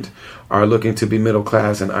and are looking to be middle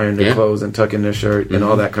class and iron their clothes and tuck in their shirt and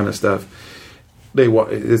all that kind of stuff,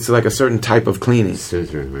 it's like a certain type of cleaning.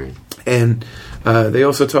 Right. And they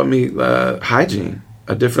also taught me hygiene,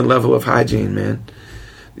 a different level of hygiene, man.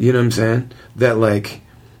 You know what I'm saying? That like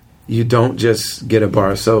you don't just get a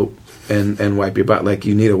bar of soap and wipe your butt. Like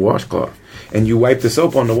you need a washcloth, and you wipe the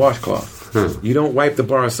soap on the washcloth. You don't wipe the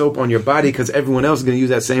bar of soap on your body because everyone else is going to use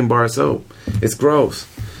that same bar of soap. It's gross.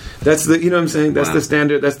 That's you know what I'm saying? That's the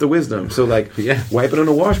standard. That's the wisdom. So like, wipe it on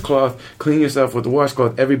the washcloth, clean yourself with the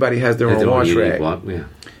washcloth. Everybody has their own wash rag. You know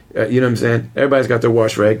what I'm saying? Everybody's got their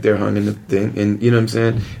wash rag. They're hung in the thing, and you know what I'm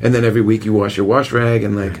saying? And then every week you wash your wash rag,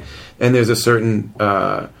 and like, and there's a certain,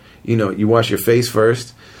 you wash your face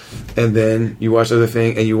first, and then you wash the other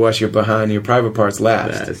thing, and you wash your behind, your private parts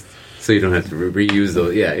last. So you don't have to reuse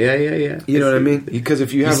those. Yeah. You know what I mean? Because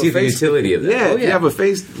if you have a face, the utility of that. You have a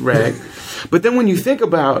face rag. But then when you think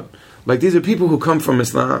about, like, these are people who come from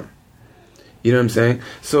Islam. You know what I'm saying?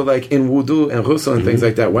 So, like, in wudu and ghusl and things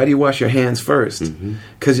like that, why do you wash your hands first?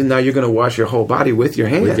 Because now you're going to wash your whole body with your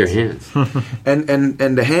hands. With your hands.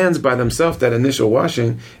 and the hands by themselves, that initial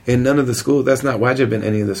washing, in none of the schools, that's not wajib in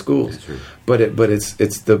any of the schools. That's true. But it's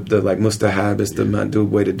the like mustahab, it's the mandub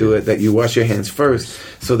way to do it, that you wash your hands first,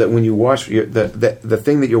 so that when you wash the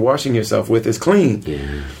thing that you're washing yourself with is clean.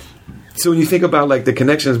 Yeah. So when you think about like the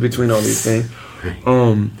connections between all these things,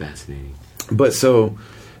 fascinating. But so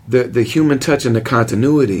the human touch and the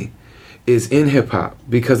continuity is in hip hop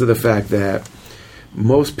because of the fact that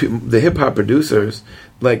most people, the hip hop producers,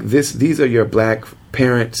 like these are your black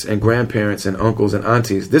parents and grandparents and uncles and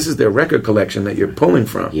aunties. This is their record collection that you're pulling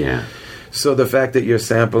from. Yeah. So the fact that you're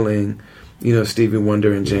sampling you know, Stevie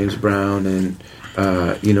Wonder and James Brown and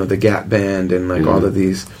you know, the Gap Band and like all of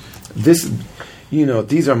these. You know,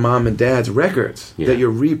 these are mom and dad's records that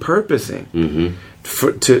you're repurposing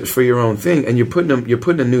for your own thing, and you're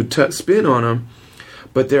putting a new spin on them,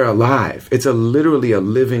 but they're alive. It's literally a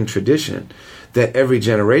living tradition that every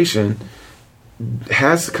generation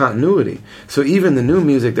has continuity. So even the new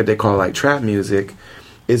music that they call like trap music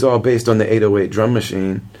is all based on the 808 drum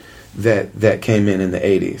machine that came in the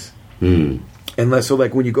 80s. And so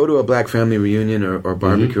like when you go to a black family reunion or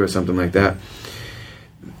barbecue or something like that,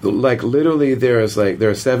 like literally there are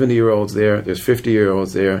 70-year-olds there, there's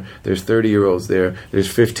 50-year-olds there, there's 30-year-olds there,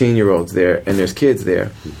 there's 15-year-olds there, and there's kids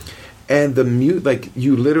there. And like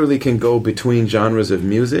you literally can go between genres of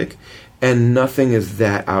music and nothing's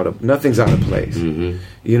out of place.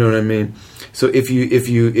 You know what I mean? So if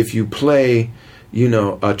you play, you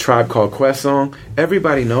know, a Tribe Called Quest song,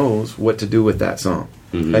 everybody knows what to do with that song.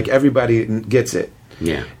 Like everybody gets it.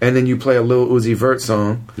 Yeah. And then you play a Lil Uzi Vert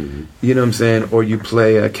song, you know what I'm saying? Or you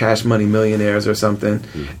play a Cash Money Millionaires or something.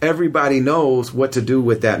 Everybody knows what to do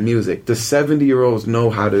with that music. The 70-year-olds know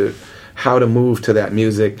how to move to that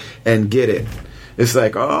music and get it. It's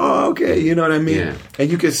like, oh, okay, you know what I mean? Yeah. And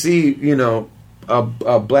you can see, you know,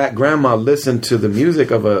 a black grandma listen to the music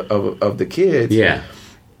of the kids. Yeah.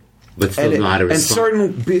 But still know how to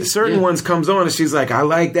respond. And certain ones comes on and she's like, I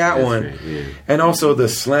like that one. Right, yeah. And also the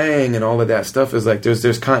slang and all of that stuff is like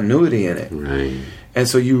there's continuity in it. Right. And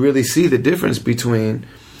so you really see the difference between,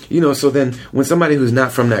 you know, so then when somebody who's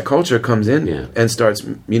not from that culture comes in and starts,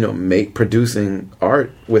 you know, producing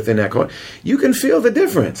art within that culture, you can feel the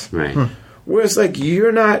difference. Right. Where it's like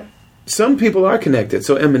you're not. Some people are connected.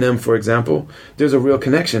 So Eminem, for example, there's a real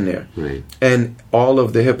connection there. Right. And all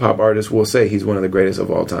of the hip-hop artists will say he's one of the greatest of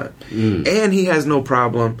all time. And he has no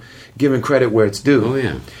problem giving credit where it's due. Oh,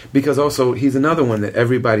 yeah. Because also, he's another one that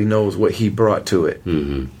everybody knows what he brought to it.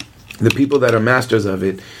 The people that are masters of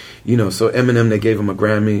it, you know, so Eminem, they gave him a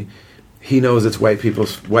Grammy. He knows it's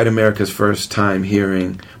white America's first time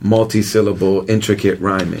hearing multi-syllable, intricate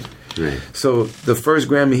rhyming. Right. So the first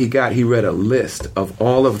Grammy he got, he read a list of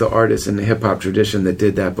all of the artists in the hip-hop tradition that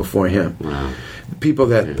did that before him. Wow. People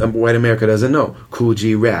that white America doesn't know. Kool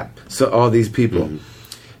G Rap. So all these people.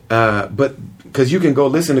 But because you can go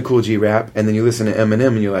listen to Kool G Rap and then you listen to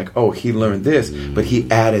Eminem and you're like, oh, he learned this, but he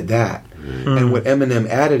added that. And what Eminem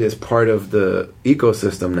added is part of the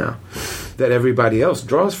ecosystem now that everybody else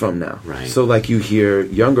draws from now. Right. So like you hear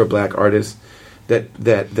younger black artists that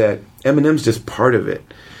Eminem's just part of it.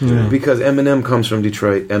 Because Eminem comes from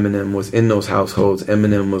Detroit. Eminem was in those households.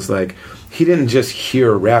 Eminem was like, he didn't just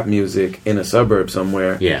hear rap music in a suburb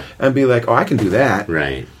somewhere and be like, oh, I can do that.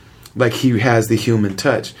 Right. Like he has the human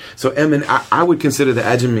touch. So Eminem, I would consider the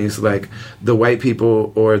Ajamis like the white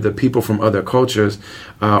people or the people from other cultures,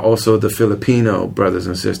 also the Filipino brothers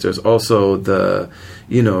and sisters, also the,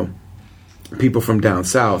 you know, people from down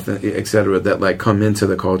south, et cetera, that like come into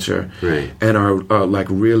the culture and are like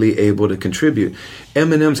really able to contribute.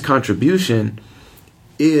 Eminem's contribution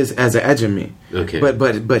is as an Ajami. Okay.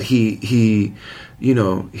 But he you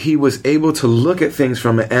know, he was able to look at things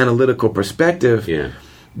from an analytical perspective.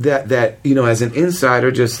 That you know, as an insider,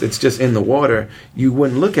 it's just in the water. You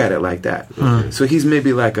wouldn't look at it like that. So he's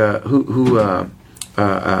maybe like I'm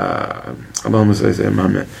almost going to say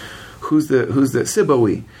moment. Who's the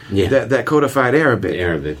Sibawi? That codified Arabic. The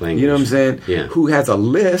Arabic language. You know what I'm saying? Yeah. Who has a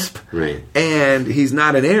lisp. Right. And he's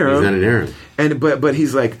not an Arab. He's not an Arab. And but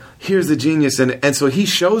he's like, here's the genius, and so he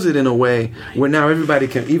shows it in a way where now everybody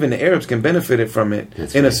can, even the Arabs can benefit it from it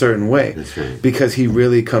in a certain way. That's right. Because he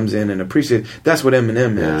really comes in and appreciates. That's what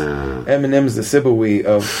Eminem is. Eminem is the Sibawi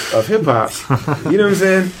of hip hop. You know what I'm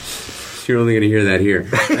saying? You're only going to hear that here.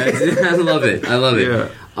 I love it. I love it. Yeah.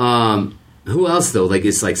 Who else though? Like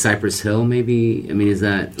it's like Cypress Hill, maybe. I mean, is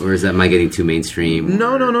that am I getting too mainstream?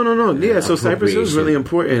 No. Yeah. So Cypress Hill is really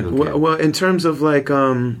important. Okay. Well, in terms of like,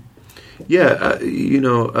 you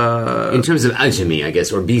know, in terms of Ajami, I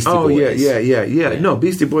guess, or Beastie Boys. Oh yeah. No,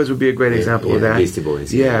 Beastie Boys would be a great example of that. Beastie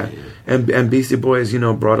Boys. Yeah. And Beastie Boys, you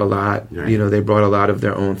know, brought a lot. Right. You know, they brought a lot of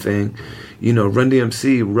their own thing. You know, Run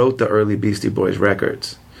DMC wrote the early Beastie Boys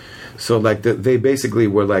records. So like they basically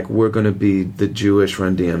were like, we're going to be the Jewish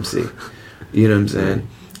Run DMC. You know what I'm saying?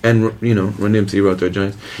 And, you know, Run DMC wrote their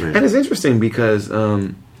joints. Right. And it's interesting because,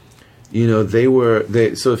 you know,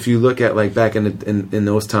 so if you look at like back in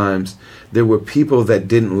those times, there were people that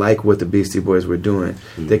didn't like what the Beastie Boys were doing.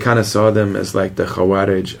 They kind of saw them as like the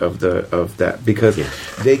Khawarij of that because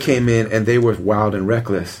they came in and they were wild and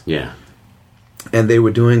reckless. Yeah. And they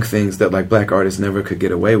were doing things that like black artists never could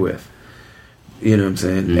get away with. You know what I'm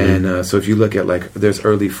saying? Mm-hmm. And so if you look at like, there's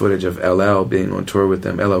early footage of LL being on tour with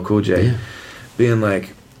them, LL Cool J, being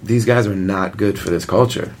like, these guys are not good for this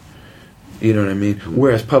culture. You know what I mean?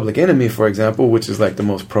 Whereas Public Enemy, for example, which is like the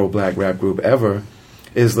most pro-black rap group ever,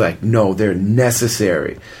 is like, no, they're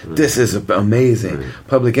necessary. This is amazing.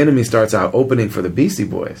 Public Enemy starts out opening for the Beastie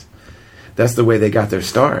Boys. That's the way they got their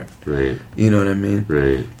start. Right. You know what I mean?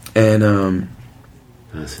 Right. And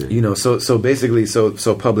you know, so basically,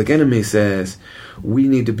 so Public Enemy says we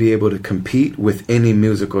need to be able to compete with any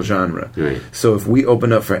musical genre. Right. So if we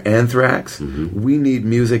open up for Anthrax, we need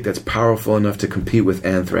music that's powerful enough to compete with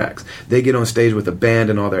Anthrax. They get on stage with a band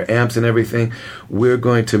and all their amps and everything. We're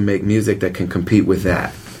going to make music that can compete with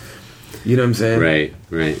that. You know what I'm saying? Right,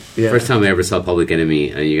 right. Yeah. First time I ever saw Public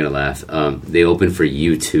Enemy, and you're gonna laugh. They opened for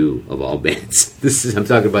U2 of all bands. I'm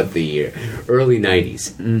talking about the year early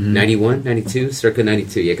 '90s, 91, 92, circa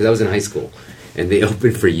 92. Yeah, because I was in high school, and they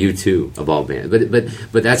opened for U2 of all bands.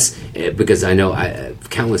 But that's because I know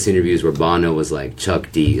countless interviews where Bono was like,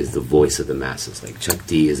 Chuck D is the voice of the masses. Like Chuck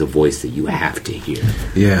D is a voice that you have to hear.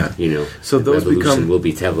 Yeah. You know. So the those revolution will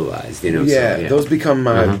be televised. You know. Yeah, so, those become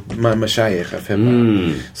my mashayikh of hip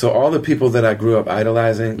hop. So all the people that I grew up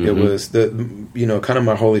idolizing, it was kind of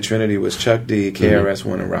my holy trinity was Chuck D,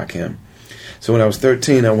 KRS-One, and Rakim. So when I was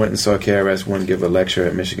 13, I went and saw KRS-One give a lecture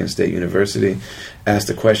at Michigan State University, asked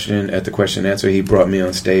a question. At the question and answer, he brought me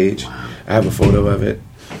on stage. I have a photo of it.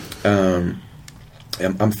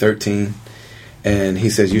 I'm 13, and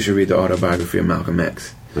he says, you should read the autobiography of Malcolm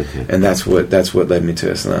X. Okay. And that's what led me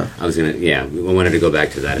to Islam. I wanted to go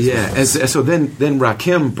back to that. And so then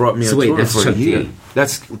Rakim brought me on tour for a year.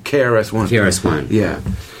 That's KRS-One. KRS-One. Yeah.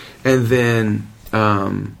 And then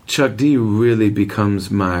Chuck D really becomes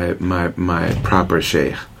my proper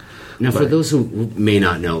sheikh. Now, for those who may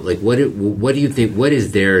not know, like, what do you think? What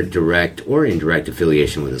is their direct or indirect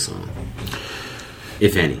affiliation with Islam,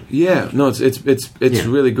 if any? Yeah, no, it's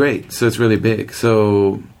really great. So it's really big.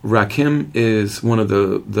 So Rakim is one of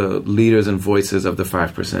the leaders and voices of the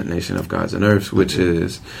 5% Nation of Gods and Earths, which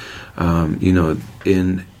is,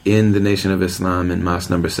 in the Nation of Islam in Mosque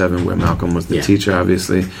number 7, where Malcolm was the teacher,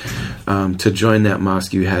 obviously. To join that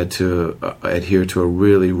mosque, you had to adhere to a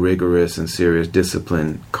really rigorous and serious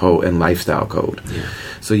discipline code and lifestyle code. Yeah.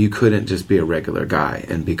 So you couldn't just be a regular guy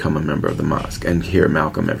and become a member of the mosque and hear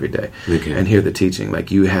Malcolm every day and hear the teaching.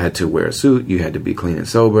 Like, you had to wear a suit, you had to be clean and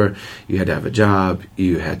sober, you had to have a job,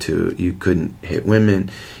 you couldn't hit women,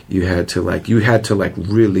 you had to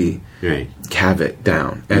really have it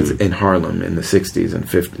down, as in Harlem in the 60s and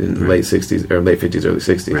 50s, in the late 60s or late 50s, early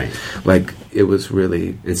 60s. Right. Like, it was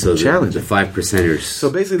really challenging. The 5%ers. So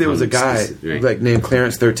basically, there was a guy named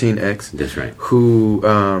Clarence 13X. That's right. Who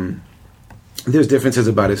there's differences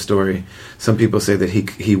about his story. Some people say that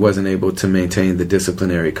he wasn't able to maintain the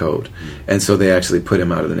disciplinary code, and so they actually put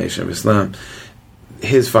him out of the Nation of Islam.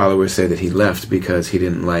 His followers say that he left because he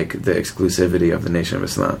didn't like the exclusivity of the Nation of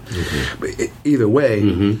Islam. But either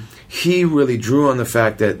way, he really drew on the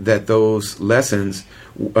fact that those lessons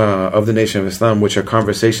of the Nation of Islam, which are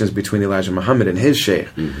conversations between Elijah Muhammad and his sheikh,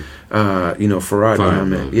 Farad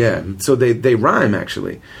Muhammad. Yeah. So they rhyme,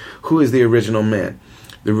 actually. Who is the original man?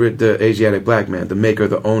 The Asiatic black man, the maker,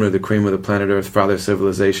 the owner, the cream of the planet Earth, father of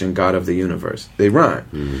civilization, God of the universe. They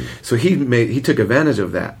rhyme. So he took advantage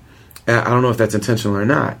of that. I don't know if that's intentional or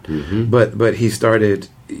not, but he started,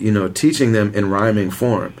 teaching them in rhyming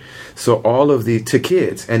form. So all of to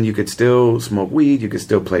kids, and you could still smoke weed, you could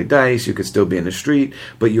still play dice, you could still be in the street,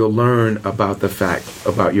 but you'll learn about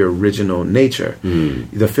about your original nature,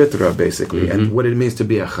 the fitrah, basically, and what it means to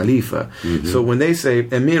be a khalifa. So when they say,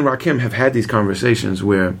 and me and Rakim have had these conversations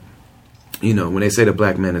where, when they say the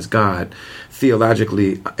black man is God,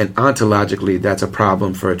 theologically and ontologically, that's a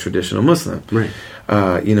problem for a traditional Muslim. Right.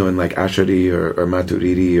 In like Ashari or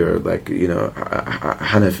Maturidi or like,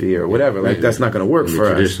 Hanafi or whatever. Like, that's not going to work for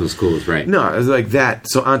us. Traditional schools, right. No, it's like that.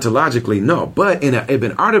 So ontologically, no. But in an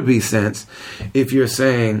Ibn Arabi sense, if you're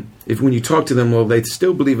saying, when you talk to them, well, they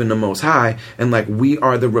still believe in the Most High, and like, we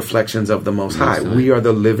are the reflections of the Most High. We are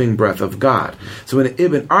the living breath of God. So in an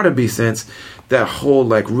Ibn Arabi sense, that whole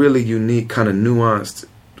like really unique kind of nuanced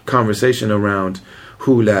conversation around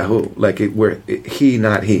who la who, like he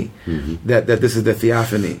not he, that this is the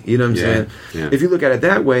theophany. You know what I'm saying? Yeah. If you look at it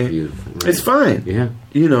that way, it's fine. Yeah.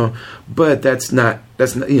 But that's not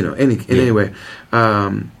anyway.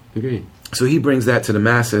 Agree. So he brings that to the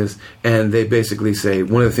masses, and they basically say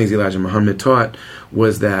one of the things Elijah Muhammad taught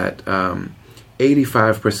was that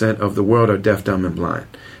 85% of the world are deaf, dumb, and blind.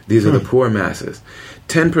 These are the poor masses.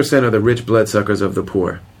 10% are the rich bloodsuckers of the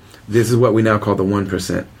poor. This is what we now call the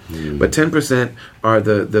 1%. But 10% are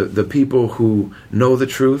the people who know the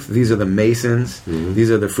truth. These are the Masons.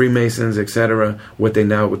 These are the Freemasons, etc. What they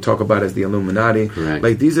now would talk about as the Illuminati. Correct.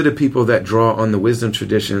 Like, these are the people that draw on the wisdom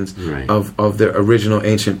traditions of the original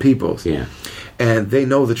ancient peoples. Yeah. And they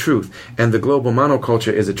know the truth. And the global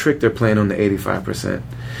monoculture is a trick they're playing on the 85%.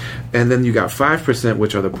 And then you got 5%,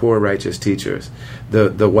 which are the poor righteous teachers,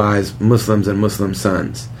 the wise Muslims and Muslim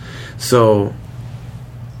sons. So,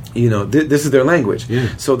 you know, this is their language.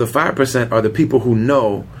 Yeah. So the 5% are the people who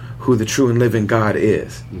know who the true and living God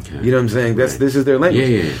is. Okay. You know what I'm saying? This is their language.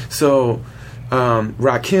 Yeah. So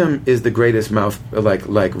Rakim is the greatest like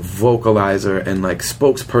vocalizer and like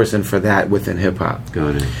spokesperson for that within hip hop.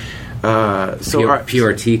 Got it. So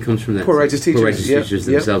PRT comes from that. Poor righteous teachers. Poor righteous teachers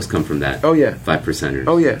themselves come from that. Oh yeah, 5%ers.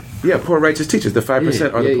 Oh yeah. Poor righteous teachers. The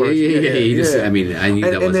 5% are the poor. I mean, I knew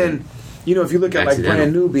that wasn't. And then, you know, if you look at like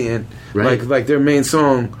Brand Nubian, right. like their main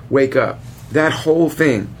song, "Wake Up," that whole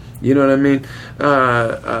thing. You know what I mean?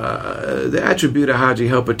 The attribute of Haji,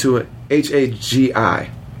 helper to it, Hagi,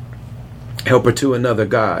 helper to another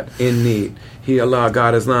God in need. He, Allah,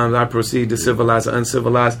 God, Islam. I proceed to civilize the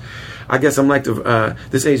uncivilized. I guess I'm like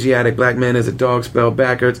this Asiatic black man is a dog spelled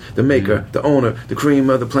backwards. The maker, the owner, the cream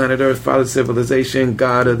of the planet Earth, father of civilization,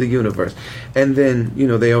 God of the universe. And then, you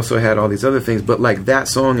know, they also had all these other things. But like that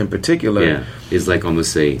song in particular, is like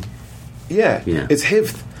almost it's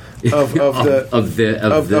hifth of the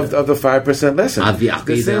 5% lesson. Of the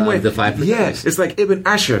aqidah of the 5%. Yes, it's like Ibn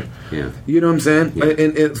Ashur. Yeah, you know what I'm saying? Yeah.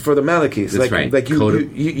 And for the Malikis, that's right. Like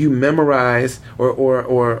you memorize,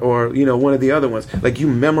 or you know, one of the other ones. Like you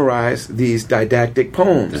memorize these didactic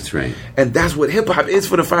poems. That's right. And that's what hip hop is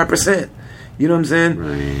for the 5%. You know what I'm saying?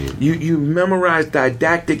 Right. You memorize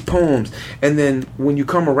didactic poems, and then when you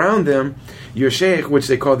come around them, your sheikh, which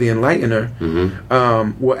they call the enlightener,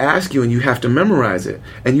 will ask you, and you have to memorize it.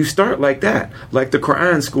 And you start like that, like the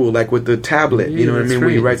Quran school, like with the tablet. You know what I mean? Right,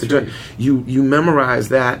 when you write you memorize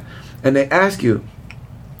that, and they ask you.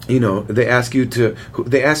 You know, they ask you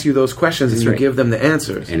those questions, and you give them the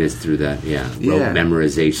answers. And it's through that,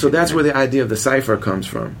 memorization. So that's where the idea of the cipher comes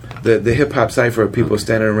from. The hip hop cipher of people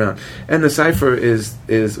standing around, and the cipher is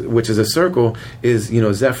which is a circle, is, you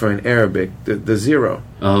know, zephyr in Arabic, the zero.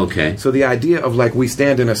 Oh, okay. So the idea of like we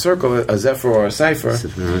stand in a circle, a zephyr or a cipher,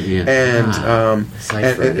 and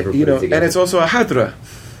you know, and it's also a hadra.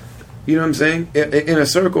 You know what I'm saying? In a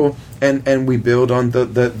circle, and we build on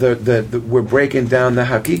the we're breaking down the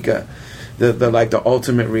hakika, the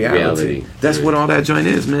ultimate reality. That's what all that joint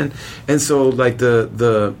is, man. And so like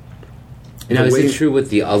the now, is it true with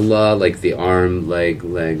the Allah, like the arm, leg,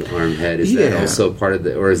 arm, head? Is that also part of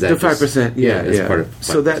the, or is that the 5%? Yeah, that's part of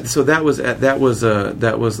 5%. So that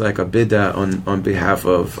was like a bid'ah on behalf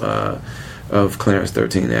of Clarence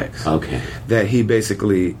 13X. Okay. That he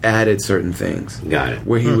basically added certain things. Got it.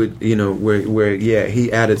 Where he would, you know, where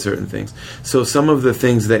he added certain things. So some of the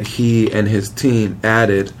things that he and his team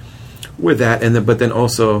added were that, but then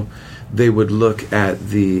also they would look at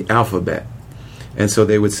the alphabet. And so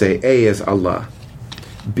they would say A is Allah,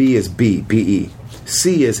 B is B-E,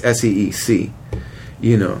 C is S-E-E, C.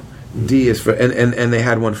 You know, D is for, and they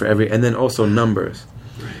had one for every, and then also numbers.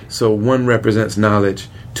 So 1 represents knowledge,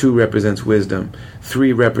 2 represents wisdom,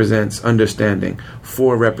 3 represents understanding,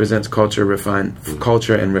 4 represents culture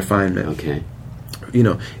and refinement. Okay. You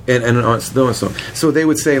know, and so on. So they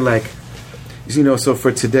would say, like, you know, so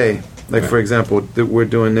for today, like for example, we're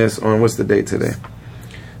doing this on, what's the date today?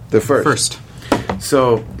 The 1st.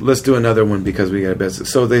 So let's do another one because we got a best.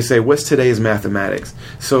 So they say, what's today's mathematics?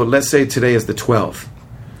 So let's say today is the 12th.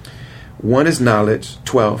 1 is knowledge,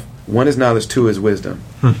 12. 1 is knowledge, 2 is wisdom.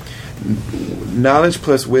 Knowledge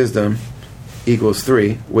plus wisdom equals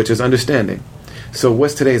 3, which is understanding. So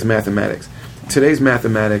what's today's mathematics? Today's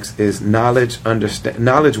mathematics is knowledge,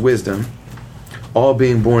 wisdom, all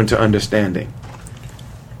being born to understanding.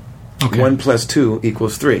 Okay. 1 plus 2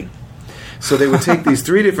 equals 3. So they would take these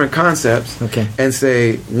 3 different concepts and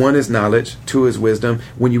say 1 is knowledge, 2 is wisdom.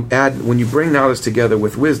 When you bring knowledge together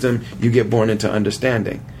with wisdom, you get born into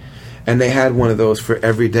understanding. And they had one of those for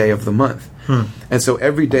every day of the month. And so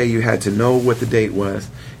every day you had to know what the date was,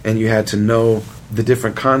 and you had to know the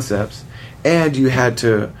different concepts, and you had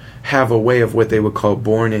to have a way of what they would call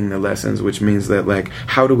borning the lessons, which means that, like,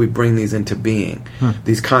 how do we bring these into being,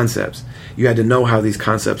 these concepts? You had to know how these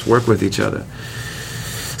concepts work with each other.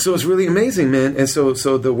 So it's really amazing, man. And so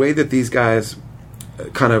the way that these guys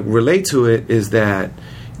kind of relate to it is that,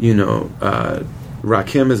 you know,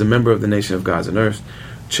 Rakim is a member of the Nation of Gods and Earth.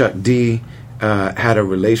 Chuck D had a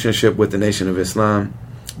relationship with the Nation of Islam.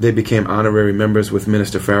 They became honorary members with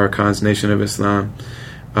Minister Farrakhan's Nation of Islam.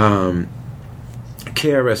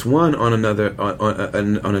 KRS-One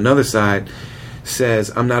on another side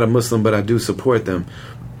says, I'm not a Muslim, but I do support them.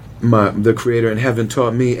 The Creator in heaven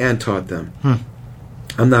taught me and taught them.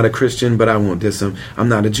 I'm not a Christian, but I won't diss them. I'm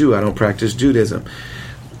not a Jew. I don't practice Judaism.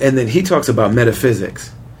 And then he talks about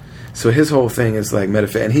metaphysics. So his whole thing is like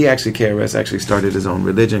metaphysics. And KRS actually started his own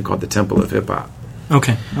religion called the Temple of Hip Hop.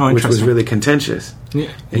 Okay. Oh, which was really contentious in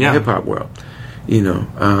the hip hop world.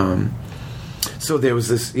 So there was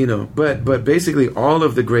this, but basically all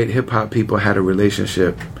of the great hip hop people had a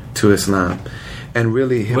relationship to Islam. And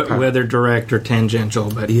really hip hop, whether direct or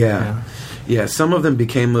tangential, but yeah, some of them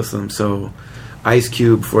became Muslim. So Ice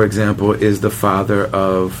Cube, for example, is the father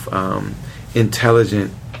of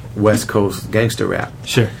intelligent West Coast gangster rap.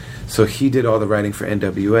 Sure. So he did all the writing for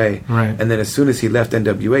NWA. Right. And then as soon as he left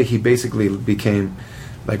NWA, he basically became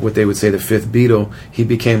like what they would say the fifth Beatle. He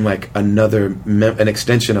became like an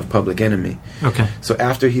extension of Public Enemy. Okay. So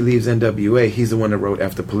after he leaves NWA, he's the one that wrote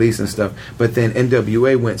F the Police and stuff. But then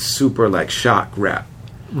NWA went super like shock rap.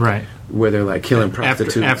 Right. Where they're like killing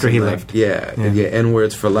prostitutes after he like, left. Yeah,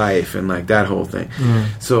 N-words for life and like that whole thing.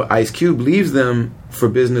 So Ice Cube leaves them for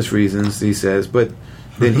business reasons, he says, but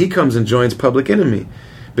then he comes and joins Public Enemy,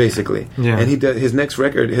 basically. Yeah. And he does his next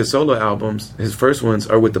record, his solo albums, his first ones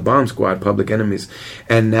are with the Bomb Squad, Public Enemies.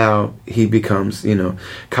 And now he becomes,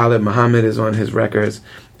 Khalid Muhammad is on his records,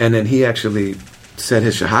 and then he actually said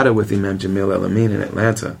his Shahada with Imam Jamil El-Amin in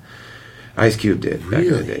Atlanta. Ice Cube did back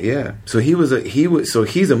in the day, yeah. So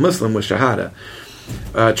he's a Muslim with Shahada.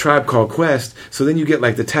 Tribe Called Quest. So then you get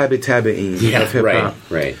like the tabi'in of hip hop.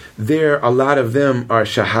 Right. A lot of them are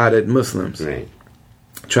Shahada Muslims. Right.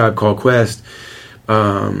 Tribe Called Quest. Two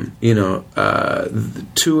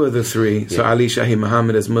of the three. Yeah. So Ali Shahi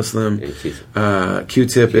Muhammad is Muslim.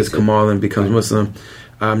 Q-Tip is Kamal and becomes Muslim.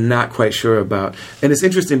 I'm not quite sure about. And it's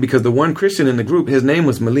interesting because the one Christian in the group, his name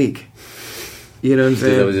was Malik. You know what I'm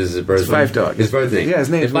saying? That was his birth name. Phife Dawg. His birth name. Yeah, his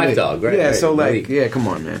name is Phife Dawg, right? Yeah, right. so like, come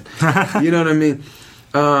on, man. You know what I mean?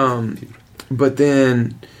 But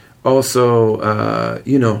then also,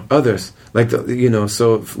 others like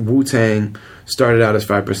so Wu-Tang started out as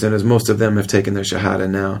 5%ers. Most of them have taken their Shahada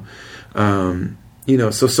now.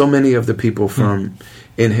 So many of the people from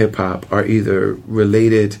in hip hop are either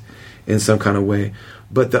related in some kind of way.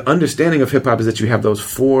 But the understanding of hip-hop is that you have those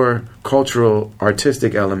four cultural,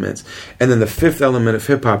 artistic elements. And then the fifth element of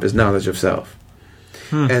hip-hop is knowledge of self.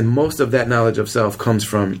 And most of that knowledge of self comes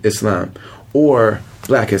from Islam. Or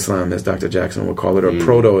Black Islam, as Dr. Jackson would call it, or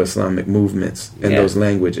proto-Islamic movements in those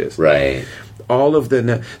languages. Right. All of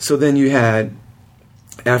the... So then you had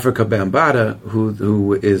Afrika Bambaataa,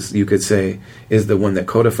 who is, you could say, is the one that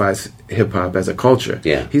codifies hip-hop as a culture.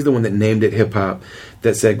 Yeah. He's the one that named it hip-hop,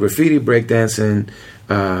 that said graffiti, breakdancing,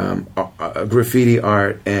 graffiti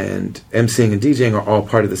art, and MCing and DJing are all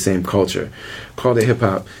part of the same culture. Called it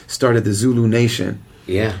hip-hop. Started the Zulu Nation.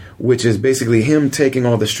 Yeah. Which is basically him taking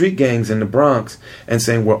all the street gangs in the Bronx and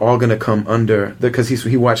saying we're all going to come under... Because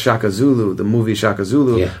he watched Shaka Zulu, the movie Shaka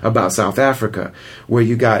Zulu, about South Africa, where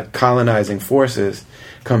you got colonizing forces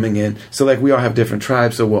coming in. So like we all have different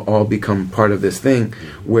tribes, so we'll all become part of this thing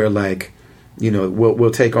where like,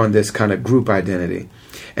 we'll take on this kind of group identity.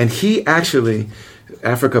 And he actually...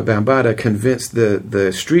 Afrika Bambaataa convinced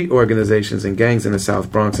the street organizations and gangs in the South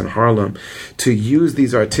Bronx and Harlem to use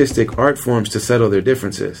these artistic art forms to settle their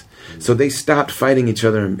differences. So they stopped fighting each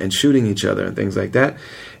other and shooting each other and things like that.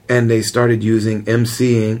 And they started using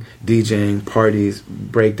MCing, DJing, parties,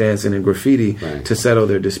 breakdancing, and graffiti to settle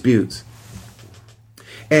their disputes.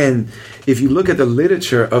 And if you look at the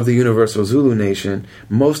literature of the Universal Zulu Nation,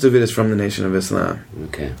 most of it is from the Nation of Islam.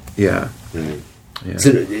 Okay. Yeah. Right. Yeah.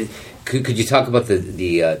 So, could you talk about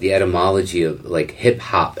the etymology of like hip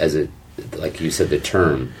hop as like you said, the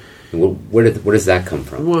term? Where does that come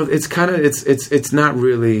from? Well, it's kind of it's not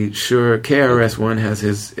really sure. KRS-One has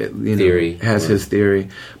his theory, his theory,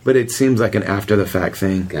 but it seems like an after the fact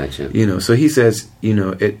thing. Gotcha. So he says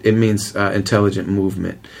it means intelligent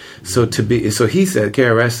movement. So he said,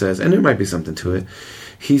 KRS says, and there might be something to it.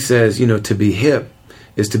 He says to be hip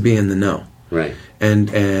is to be in the know, right? And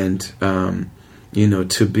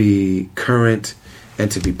to be current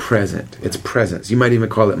and to be present. It's presence. You might even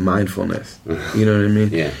call it mindfulness. You know what I mean?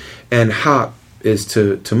 Yeah. And hop is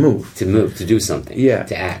to move. To move, to do something. Yeah.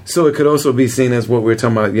 To act. So it could also be seen as what we were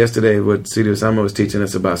talking about yesterday, what Sidi Osama was teaching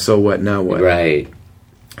us about so what, now what. Right.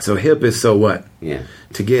 So hip is so what. Yeah.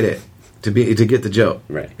 To get it. To get the joke.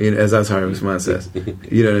 Right. As Azhar Usman says.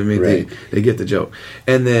 You know what I mean? Right. They get the joke.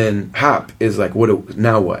 And then hop is like,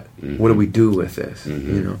 now what? Mm-hmm. What do we do with this?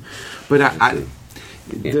 Mm-hmm. But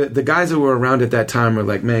the guys that were around at that time were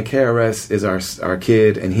like, man, KRS is our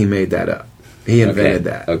kid, and he made that up. He invented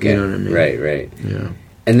that. Okay. You know what I mean? Right. Yeah.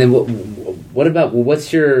 And then what about,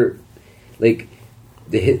 what's your, like,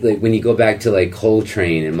 the hit, like, when you go back to, like,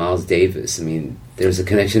 Coltrane and Miles Davis, I mean, there's a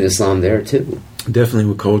connection to Islam there, too. Definitely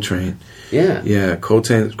with Coltrane. Yeah. Yeah,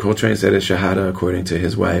 Coltrane said his Shahada according to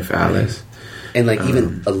his wife, Alice. And, like,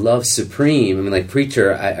 even a love supreme, I mean, like,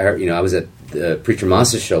 Preacher, I was at the Preacher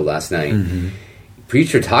Master show last night. Mm-hmm.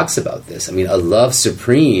 Preacher talks about this. I mean, a love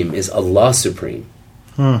supreme is Allah supreme.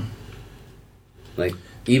 Like,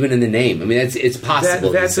 even in the name. I mean, it's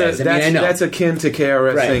possible. That's akin to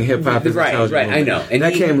KRS saying hip hop is right. I know. And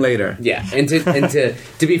that came later. Yeah, and to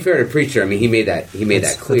be fair to Preacher, I mean, he made that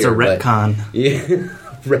clear. It's a retcon. Yeah,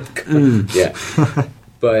 retcon. Yeah.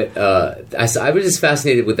 But I was just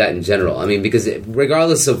fascinated with that in general. I mean, because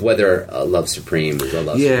regardless of whether Love Supreme is a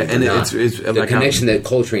Love Supreme and or not, it's the like connection that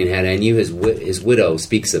Coltrane had, I knew his widow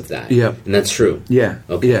speaks of that. Yeah. And that's true. Yeah.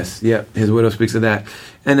 Okay. Yes. Yeah. His widow speaks of that.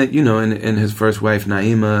 And and his first wife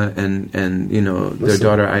Naima and their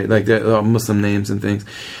daughter, they're all Muslim names and things.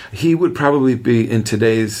 He would probably be, in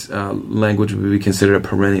today's language, would be considered a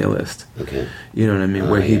perennialist. Okay, you know what I mean,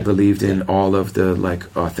 where he believed in all of the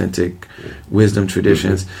authentic wisdom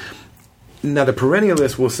traditions. Mm-hmm. Now the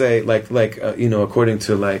perennialist will say according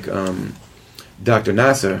to Dr.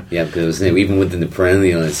 Nasser. Yeah, because even within the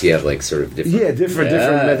perennialists, you have sort of different. Different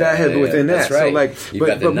madhab within that. That's right. So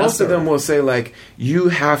but most of them will say you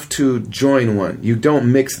have to join one. You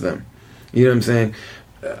don't mix them. You know what I'm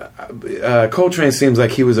saying? Coltrane seems like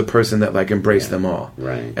he was a person that embraced them all,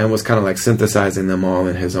 right? And was kind of synthesizing them all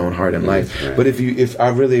in his own heart and life. Right. But if I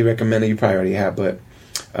really recommend it, you probably already have. But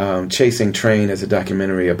Chasing Train is a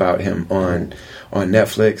documentary about him on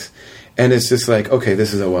Netflix. And it's just okay,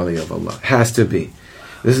 this is a wali of Allah. Has to be.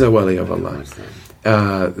 This is a wali of Allah.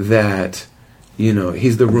 That,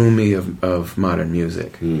 he's the Rumi of modern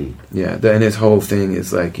music. Yeah. And his whole thing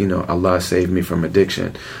is Allah saved me from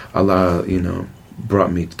addiction. Allah,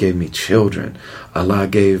 gave me children. Allah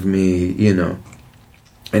gave me,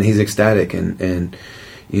 and he's ecstatic and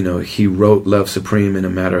he wrote Love Supreme in a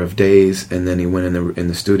matter of days, and then he went in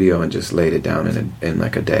the studio and just laid it down in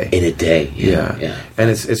a day. In a day, yeah. And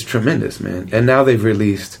it's tremendous, man. And now they've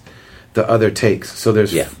released the other takes. So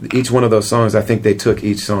there's each one of those songs. I think they took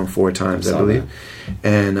each song 4 times, I believe.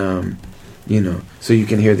 And so you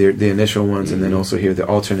can hear the initial ones, and then also hear the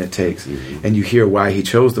alternate takes, and you hear why he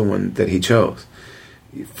chose the one that he chose.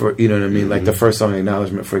 For you know what I mean, the first song,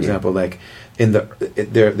 Acknowledgement, for example, there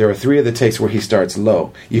are 3 of the takes where he starts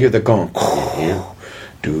low. You hear the gong,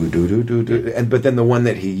 do, but then the one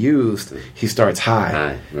that he used, he starts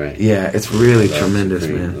high. Right. Yeah, it's really tremendous,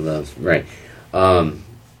 Supreme, man. Right.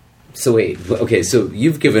 So wait, okay, so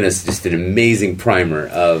you've given us just an amazing primer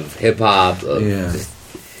of hip hop.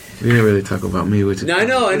 We didn't really talk about me, which is I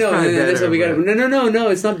know. That's what we got. No,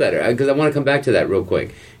 it's not better, because I want to come back to that real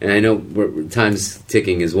quick, and I know time's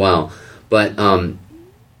ticking as well. But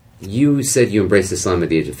you said you embraced Islam at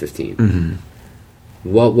the age of 15. Mm-hmm.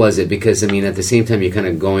 What was it? Because at the same time you're kind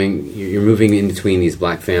of you're moving in between these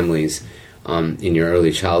black families in your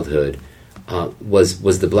early childhood.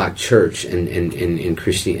 Was the black church and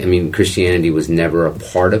Christianity was never a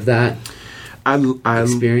part of that?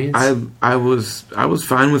 Experience? I was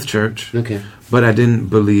fine with church. Okay. But I didn't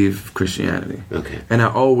believe Christianity. Okay. And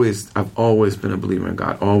I've always been a believer in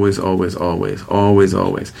God. Always. I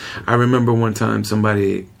remember one time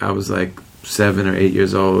I was 7 or 8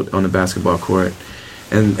 years old on the basketball court,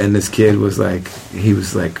 and this kid was he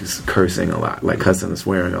was cursing a lot, cussing and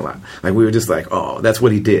swearing a lot. We were just oh, that's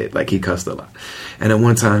what he did. He cussed a lot. And at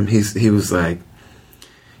one time he was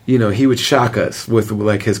he would shock us with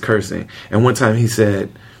his cursing. And one time he said,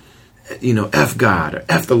 F God or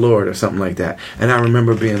F the Lord or something like that. And I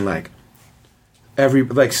remember being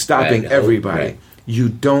stopping everybody. Right. You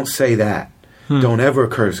don't say that. Don't ever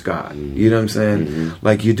curse God. Mm-hmm. You know what I'm saying?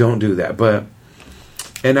 Mm-hmm. You don't do that.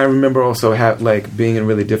 And I remember also being in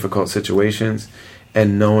really difficult situations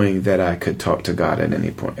and knowing that I could talk to God at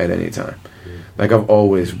any point, at any time.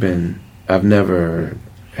 Mm-hmm. I've never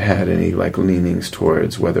had any leanings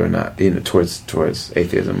towards whether or not towards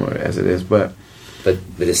atheism or as it is, but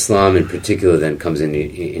Islam in particular then comes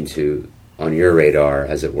into on your radar,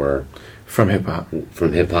 as it were, from hip hop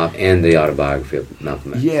and the autobiography of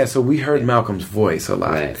Malcolm X. Yeah, so we heard Malcolm's voice a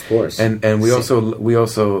lot, right, of course, and we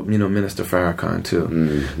also Minister Farrakhan too.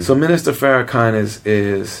 Mm-hmm. So Minister Farrakhan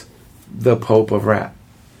is the Pope of rap.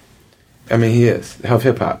 He is of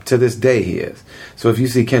hip hop to this day. He is. So if you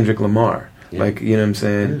see Kendrick Lamar. Yeah. You know what I'm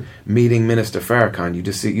saying? Meeting Minister Farrakhan, you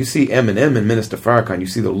see Eminem and Minister Farrakhan, you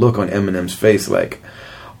see the look on Eminem's face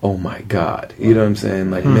oh my God. You know what I'm saying?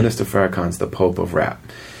 Minister Farrakhan's the Pope of rap.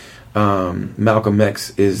 Malcolm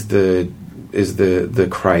X is the is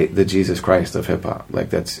the Jesus Christ of hip hop.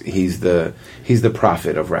 Like he's the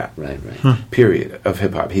prophet of rap. Right. Period, of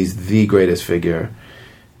hip hop. He's the greatest figure.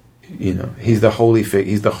 You know, he's the holy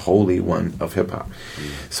he's the holy one of hip hop.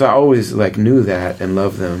 So I always like knew that and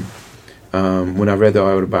loved them. When I read the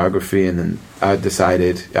autobiography, and then I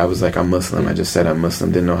decided, I was like, I'm Muslim. I just said I'm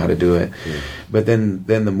Muslim. Didn't know how to do it. But then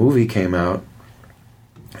the movie came out,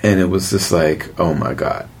 and it was just like, oh my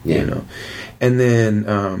God, you know. And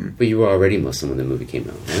then, but you were already Muslim when the movie came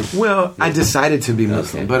out, right? Well, I decided to be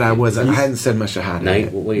Muslim, but I wasn't. I hadn't said my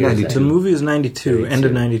shahada. What year 92. The movie is 92, end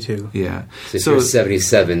of 92. Yeah. So you're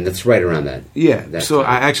 77. That's right around that. Yeah. That so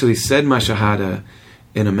time. I actually said my shahada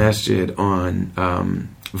in a masjid on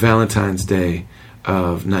Valentine's Day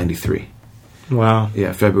of 93. Wow.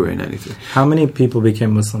 Yeah, February 93. How many people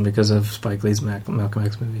became Muslim because of Spike Lee's Malcolm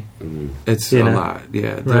X movie? It's a lot,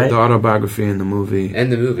 yeah. Right? The autobiography and the movie. And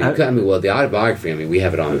the movie. The autobiography, we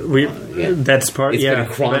have it on. That's part, it's been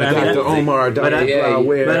chronicled. Dr. Omar, Dr.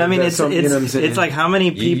 Ware. But I mean, it's like how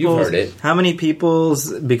many people's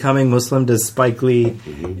becoming Muslim does Spike Lee...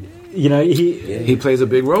 You know, he plays a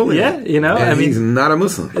big role in it. You know, and he's not a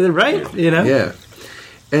Muslim. Right, you know? Yeah.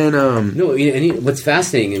 And what's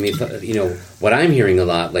fascinating, I mean, you know, what I'm hearing a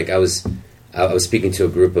lot, like I was speaking to a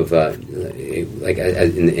group of in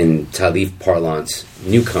Talif parlance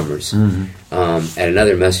newcomers at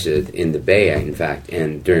another masjid in the Bay, in fact,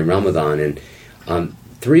 and during Ramadan, and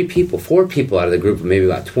 4 people out of the group of maybe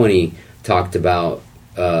about 20 talked about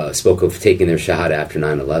spoke of taking their shahada after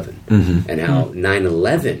 9/11 and how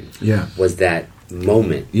 9/11 was that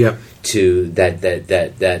moment to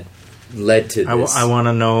that led to this. I want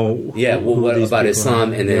to know. Yeah, what about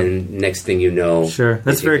Islam? And then next thing you know,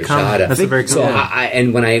 that's very common. That's very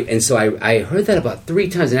common. So I heard that about 3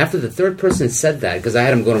 times, and after the third person said that, because I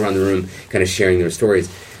had them going around the room, kind of sharing their stories.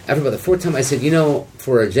 After about the 4th time, I said, you know,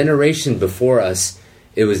 for a generation before us,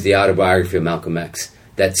 it was the autobiography of Malcolm X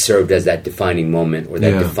that served as that defining moment or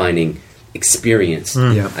that defining experience.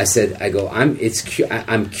 I said,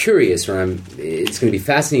 I'm curious, or it's going to be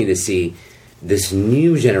fascinating to see this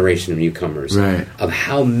new generation of newcomers of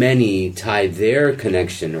how many tie their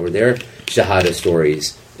connection or their shahada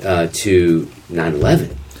stories to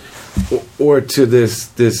 9/11 or to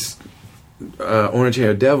this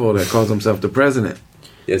orange-haired devil that calls himself the president.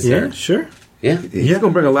 Yes, sir. Yeah, sure. Yeah, he's going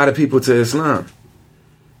to bring a lot of people to Islam.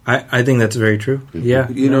 I think that's very true. Yeah,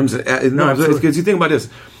 you know what I'm saying. No, because you think about this: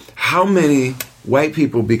 how many white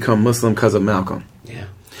people become Muslim because of Malcolm? Yeah.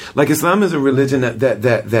 Like Islam is a religion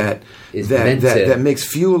that makes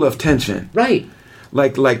fuel of tension. Right.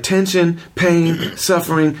 Like tension, pain,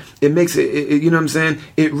 suffering. It makes it. You know what I'm saying?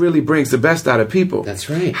 It really brings the best out of people. That's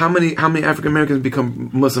right. How many African Americans become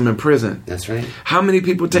Muslim in prison? That's right. How many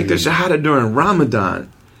people take their shahada during Ramadan?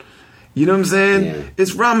 You know what I'm saying? Yeah.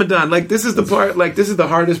 It's Ramadan. Like this is the part. Like this is the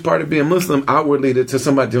hardest part of being Muslim outwardly to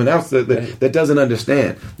somebody else that doesn't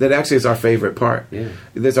understand. That actually is our favorite part. Yeah.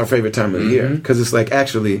 That's our favorite time of the year because it's like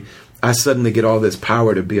actually I suddenly get all this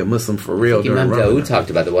power to be a Muslim for real. Imam Dawood talked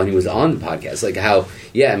about that when he was on the podcast, like how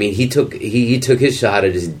I mean he took his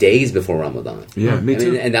shahada just days before Ramadan. Yeah, me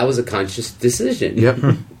too. And that was a conscious decision.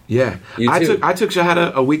 Yep. Yeah, I took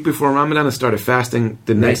shahada a week before Ramadan and started fasting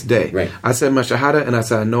the next day. Right. I said my shahada and I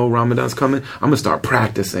said I know Ramadan's coming. I'm gonna start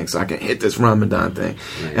practicing so I can hit this Ramadan thing.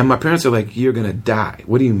 Right. And my parents are like, "You're gonna die."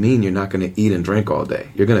 What do you mean you're not gonna eat and drink all day?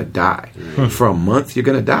 You're gonna die for a month. You're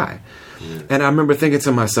gonna die. And I remember thinking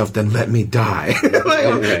to myself, then let me die.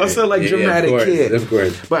 I'm so like dramatic kid. Of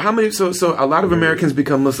course. But how many, so a lot of Americans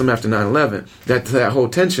become Muslim after 9/11. That whole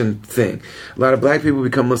tension thing. A lot of black people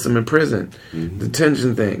become Muslim in prison. The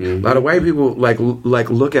tension thing. A lot of white people like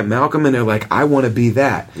look at Malcolm and they're like, I want to be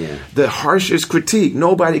that. Yeah. The harshest critique.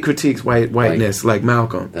 Nobody critiques whiteness like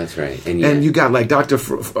Malcolm. That's right. And you got like Dr.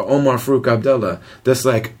 Omar Farouk Abdullah that's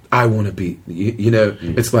like, I want to be, you know,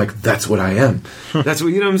 it's like, that's what I am. That's what,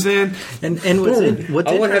 you know what I'm saying? And what's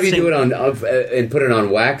I want to have you do it on and put it on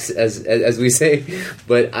wax, as we say,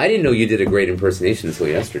 but I didn't know you did a great impersonation until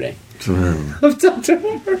yesterday. Of Dr.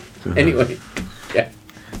 Omar. Anyway, yeah.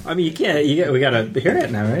 I mean, you can't. We gotta hear it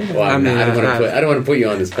now, right? Well, I don't want to put you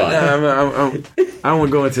on the spot. I don't want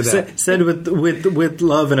to go into that. Said with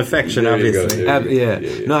love and affection, obviously. Yeah.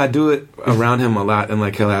 No, I do it around him a lot, and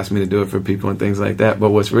like he'll ask me to do it for people and things like that. But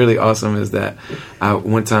what's really awesome is that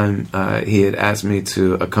one time he had asked me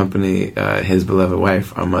to accompany his beloved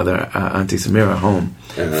wife, our mother, Auntie Samira, home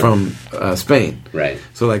from Spain. Right.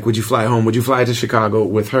 So like, would you fly home? Would you fly to Chicago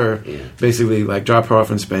with her? Yeah. Basically, like drop her off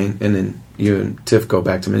in Spain, and then you and Tiff go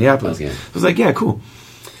back to Minneapolis. Okay. I was like, yeah, cool.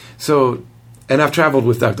 So And I've traveled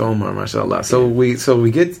with Dr. Omar, mashallah. So we're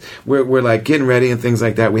like getting ready and things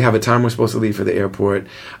like that. We have a time we're supposed to leave for the airport.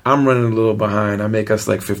 I'm running a little behind. I make us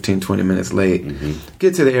like 15, 20 minutes late.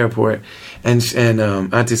 Get to the airport, and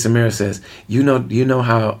Auntie Samira says, you know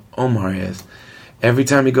how Omar is. Every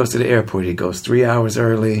time he goes to the airport, he goes 3 hours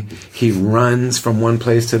early. He runs from one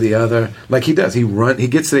place to the other. Like he does. He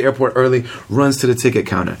gets to the airport early, runs to the ticket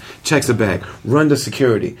counter, checks a bag, run to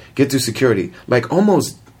security, get through security. Like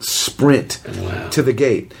almost sprint to the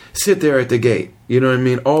gate. Sit there at the gate. You know what I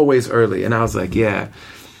mean? Always early. And I was like, yeah.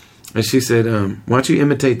 And she said, why don't you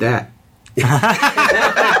imitate that?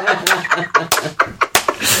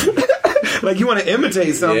 Like you want to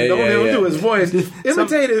imitate something, don't do his voice.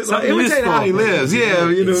 Imitate it, imitate how he lives. Yeah,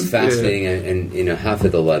 you know, it's fascinating, and you know,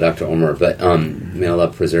 Hafidullah, Dr. Omar, but may Allah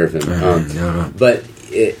preserve him. But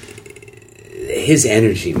his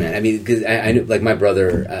energy, man. I mean, because I know, like my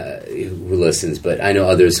brother who listens, but I know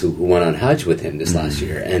others who went on Hajj with him this last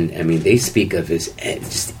year, and I mean, they speak of his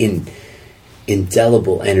just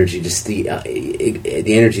indelible energy, just the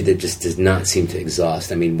energy that just does not seem to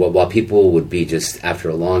exhaust. I mean, while people would be just after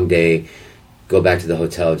a long day, go back to the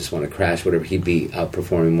hotel, just want to crash, whatever, he'd be out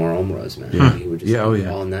performing more umrahs, man. He would just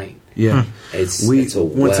all night. Yeah.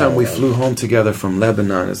 One time we flew home together from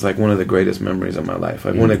Lebanon. It's like one of the greatest memories of my life.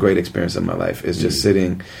 Like one of the great experiences of my life is just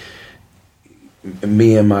sitting,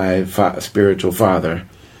 me and my spiritual father,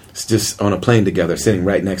 it's just on a plane together, sitting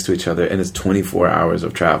right next to each other, and it's 24 hours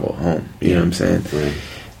of travel home. You know what I'm saying? Right.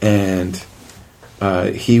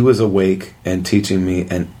 And he was awake and teaching me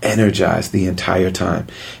and energized the entire time.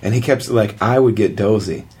 And he kept, like, I would get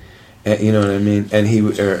dozy, and, you know what I mean? And he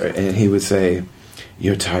would say,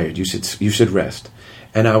 "You're tired. You should rest."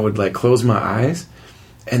 And I would like close my eyes,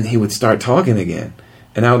 and he would start talking again,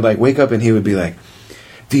 and I would like wake up, and he would be like,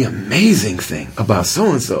 "The amazing thing about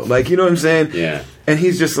so and so," like, you know what I'm saying? Yeah. And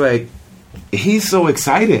he's just like, he's so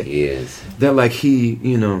excited. He is. That like he,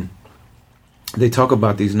 you know, they talk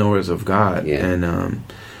about these knowers of God, and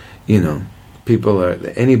you know, people are,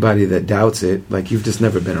 anybody that doubts it, like you've just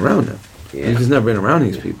never been around them. Yeah. You've just never been around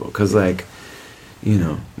these people, because like, you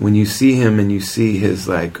know, when you see him and you see his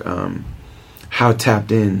like how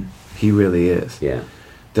tapped in he really is. Yeah.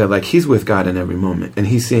 That like he's with God in every moment, and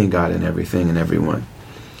he's seeing God in everything and everyone,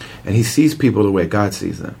 and he sees people the way God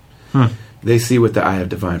sees them. They see with the eye of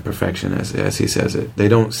divine perfection, as he says it. They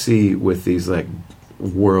don't see with these like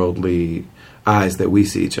worldly eyes that we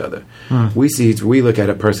see each other. We look at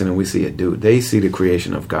a person and we see a dude. They see the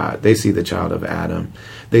creation of God. They see the child of Adam.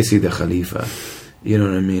 They see the Khalifa. You know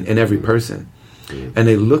what I mean? In every person. And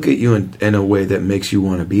they look at you in a way that makes you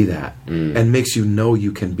want to be that, and makes you know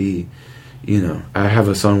you can be. You know, I have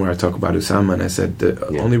a song where I talk about Usama, and I said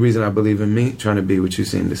the only reason I believe in me, trying to be what you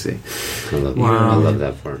seem to see. I love that. I love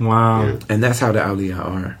that part. Wow. Yeah. And that's how the awliya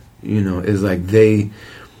are. You know, is like they,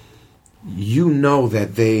 you know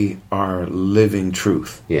that they are living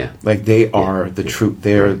truth. Yeah. Like they are the truth.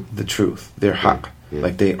 They're the truth. They're haqq. Yeah.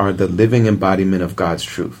 Like they are the living embodiment of God's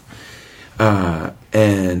truth.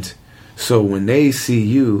 And so when they see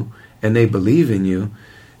you and they believe in you,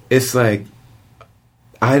 it's like,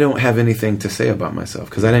 I don't have anything to say about myself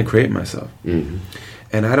because I didn't create myself. And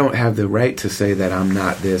I don't have the right to say that I'm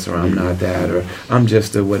not this or I'm not that or I'm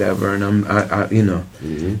just a whatever, and I you know,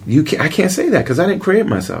 I can't say that because I didn't create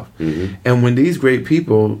myself. And when these great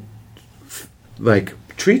people like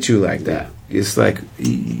treat you like that, it's like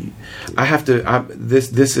I have to.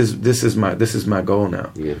 This is my goal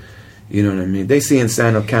now. Yeah. You know what I mean? They see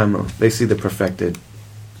Insan al-Kamil. They see the perfected.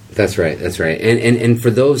 That's right. That's right. And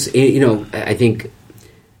for those, you know, I think.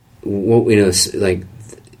 What, you know, like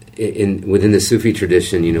within the Sufi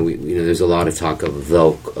tradition, you know, there's a lot of talk of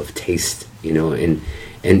dhawq, of taste, you know, and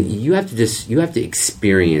you have to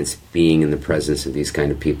experience being in the presence of these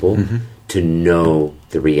kind of people to know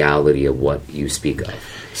the reality of what you speak of.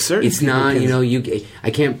 Certainly, it's not, you know,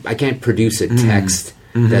 I can't produce a text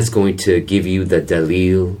that's going to give you the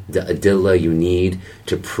dalil, the adillah you need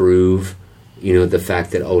to prove, you know, the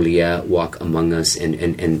fact that awliya walk among us and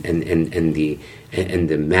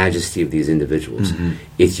the majesty of these individuals.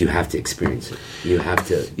 It's, you have to experience it. You have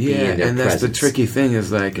to be in their and that's presence. The tricky thing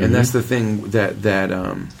is like, and that's the thing that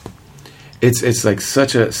it's like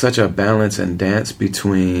such a balance and dance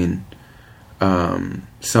between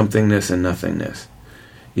somethingness and nothingness.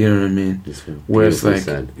 You know what I mean? Where it's like,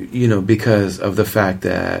 you know, because of the fact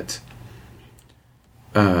that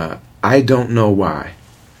I don't know why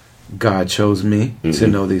God chose me to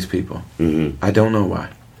know these people. I don't know why.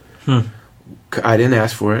 I didn't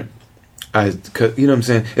ask for it. You know what I'm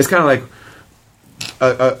saying? It's kind of like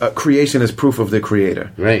a creation is proof of the creator.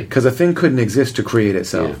 Right. Because a thing couldn't exist to create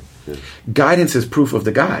itself. Guidance is proof of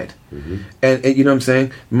the guide. And you know what I'm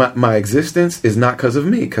saying? My existence is not because of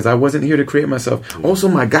me, because I wasn't here to create myself. Also,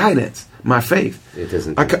 my guidance, my faith. It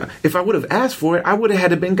doesn't. If I would have asked for it, I would have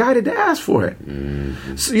had to been guided to ask for it.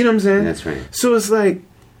 So, you know what I'm saying? That's right. So it's like,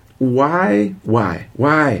 why? Like,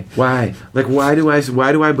 why do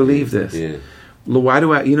I believe this? Yeah. Why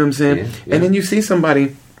do I? You know what I'm saying? Yeah. And then you see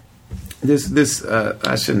somebody. This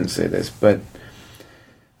I shouldn't say this, but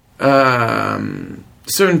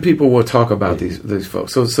certain people will talk about these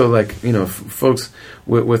folks. So like, you know, folks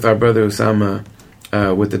with our brother Usama,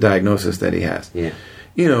 with the diagnosis that he has. Yeah.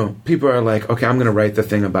 You know, people are like, okay, I'm going to write the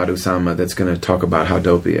thing about Usama that's going to talk about how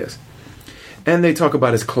dope he is. And they talk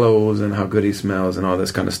about his clothes and how good he smells and all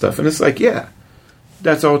this kind of stuff. And it's like, yeah,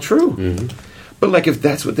 that's all true. But like, if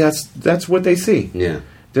that's what they see. Yeah.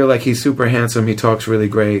 They're like, he's super handsome, he talks really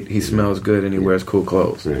great, he smells good, and he wears cool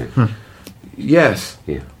clothes. Right. Yes.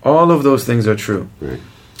 Yeah. All of those things are true. Right.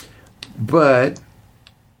 But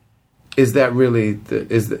is that really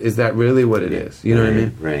is that really what it is? You know what I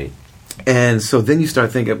mean? Right. And so then you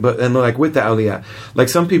start thinking, and like with the awliya, like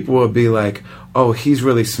some people will be like, oh, he's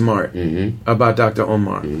really smart about Dr.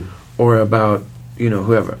 Omar or about, you know,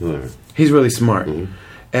 whoever. He's really smart.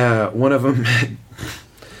 One of them,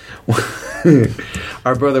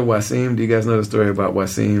 our brother Wasim. Do you guys know the story about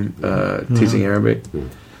Wasim teaching Arabic?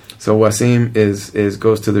 So Wasim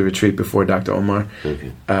goes to the retreat before Dr. Omar.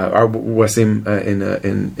 Okay. Our Wasim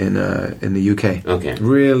in the UK. Okay.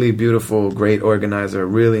 Really beautiful, great organizer,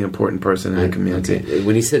 really important person in the community. Okay.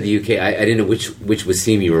 When you said the UK, I didn't know which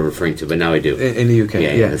Wasim you were referring to, but now I do. In the UK,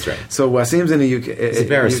 yeah, that's right. So Wasim's in the UK. He's a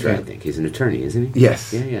barrister, I think. He's an attorney, isn't he?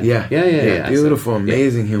 Yes. Yeah. Beautiful,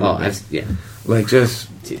 amazing human being. Yeah. Like just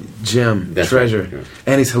gem, That's treasure, right.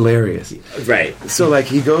 and he's hilarious. Right. So like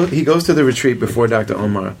he goes to the retreat before Dr.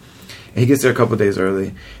 Omar. He gets there a couple days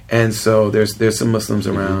early, and so there's some Muslims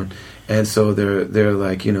around, and so they're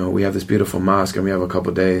like, you know, we have this beautiful mosque and we have a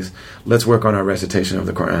couple days. Let's work on our recitation of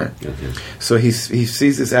the Quran. Okay. So he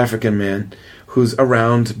sees this African man who's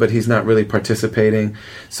around, but he's not really participating.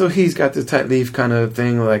 So he's got this tight leaf kind of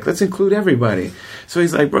thing, like, let's include everybody. So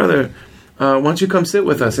he's like, brother, why don't you come sit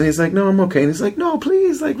with us? And he's like, no, I'm okay. And he's like, no,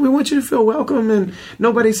 please, like, we want you to feel welcome. And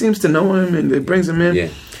nobody seems to know him, and it brings him in. Yeah.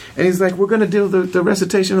 And he's like, we're going to do the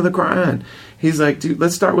recitation of the Quran. He's like, dude,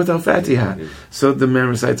 let's start with Al-Fatiha. So the man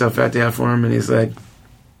recites Al-Fatiha for him, and he's like,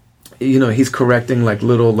 you know, he's correcting like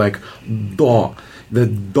little like da, the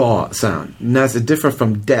da sound. And that's different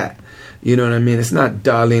from dat. You know what I mean? It's not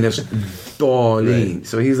Darlene, it's Darlene. Right.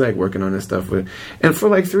 So he's like working on this stuff and for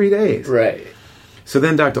like 3 days. Right. So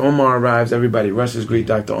then Dr. Omar arrives. Everybody rushes, greet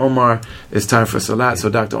Dr. Omar. It's time for Salat. So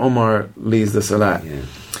Dr. Omar leads the Salat. Yeah.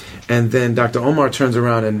 And then Dr. Omar turns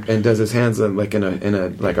around and does his hands like in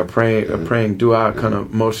a praying dua kind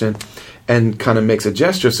of motion, and kind of makes a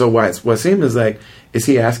gesture. So Wasim is like, is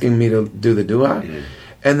he asking me to do the dua? Yeah.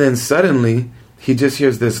 And then suddenly he just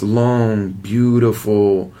hears this long,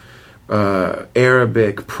 beautiful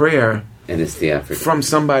Arabic prayer. And it's the African. From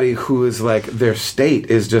somebody who is like, their state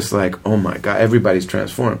is just like, oh my God, everybody's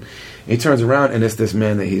transformed. He turns around and it's this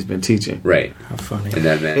man that he's been teaching. Right. How funny. And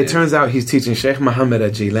that man it turns out he's teaching Sheikh Muhammad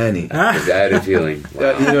al-Jilani. I had a feeling.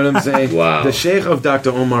 Wow. You know what I'm saying? Wow. The Sheikh of Dr.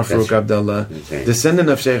 Omar Farooq Abdullah, descendant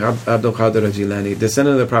of Sheikh Abdul Qadir al-Jilani,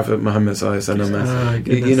 descendant of the Prophet Muhammad sallallahu alaihi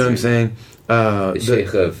wasallam. You know what I'm saying? The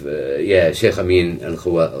Sheikh of Sheikh Amin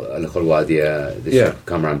al-Khulwadiya, the Sheikh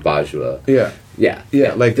Kamran Bajwa. Yeah.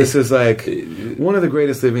 Like this is like one of the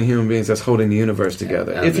greatest living human beings that's holding the universe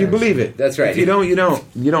together. If you believe it. That's right. If you don't, you don't.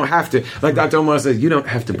 You don't have to. Like Dr. Omar says, you don't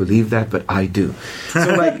have to believe that, but I do.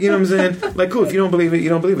 So like, you know what I'm saying? Like, cool, if you don't believe it, you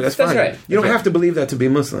don't believe it. That's fine. Right. You don't have to believe that to be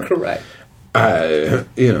Muslim. Correct.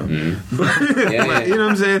 You know. You know what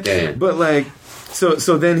I'm saying? Yeah. But like,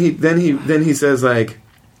 so then he says like,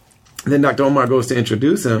 then Dr. Omar goes to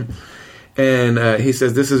introduce him. And he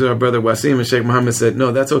says, this is our brother Wasim. And Sheikh Muhammad said,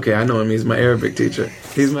 no, that's okay. I know him. He's my Arabic teacher.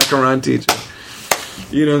 He's my Quran teacher.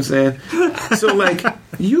 You know what I'm saying? So, like,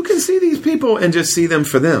 you can see these people and just see them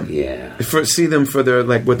for them. Yeah. See them for their,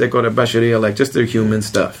 like, what they call their bashariya, like, just their human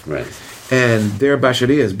stuff. Right. And their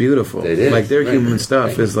bashariya is beautiful. It is. Like, their human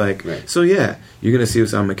stuff is like... Right. So, yeah, you're going to see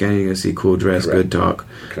Usama Khan. You're going to see cool dress, good talk.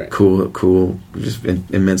 Correct. Cool. Just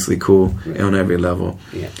immensely cool on every level.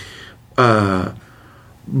 Yeah.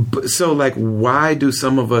 So, like, why do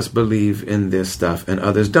some of us believe in this stuff and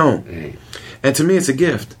others don't? Right. And to me, it's a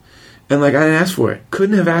gift. And, like, I didn't ask for it.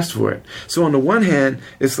 Couldn't have asked for it. So, on the one hand,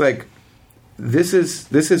 it's like, this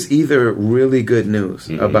is either really good news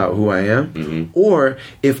about who I am, or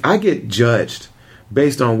if I get judged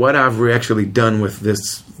based on what I've actually done with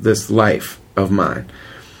this life of mine,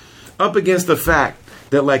 up against the fact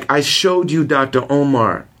that, like, I showed you Dr.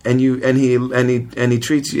 Omar he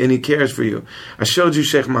treats you and he cares for you. I showed you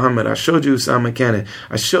Sheikh Muhammad. I showed you Usama Khanna.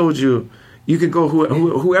 I showed you. You could go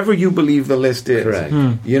whoever you believe the list is. Correct.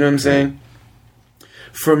 You know what I'm saying?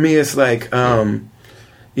 For me, it's like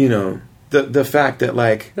you know, the fact that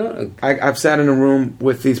like I've sat in a room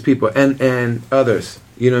with these people and others.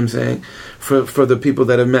 You know what I'm saying? For the people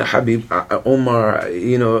that have met Habib, Omar,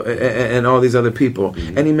 you know, and all these other people,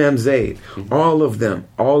 and Imam Zayd, all of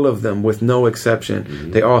them, with no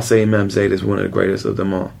exception, they all say Imam Zayd is one of the greatest of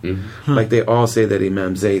them all. Like they all say that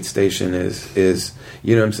Imam Zayd's station is,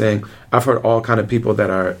 you know what I'm saying? I've heard all kind of people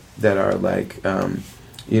that are like,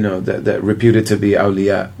 you know, that reputed to be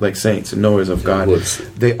awliya, like saints and knowers of God.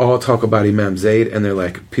 They all talk about Imam Zayd, and they're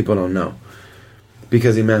like, people don't know,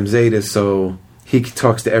 because Imam Zayd is so. He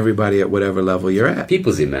talks to everybody at whatever level you're at.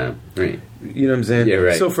 People's imam, right? You know what I'm saying? Yeah,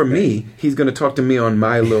 right. So for me, he's going to talk to me on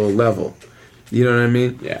my little level. You know what I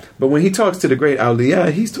mean? Yeah. But when he talks to the great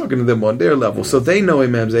awliya, he's talking to them on their level. So they know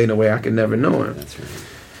Imam Zayd in a way I could never know him. That's right.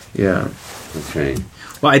 Yeah. That's right.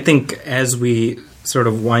 Well, I think as we sort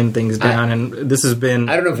of wind things down, and this has been...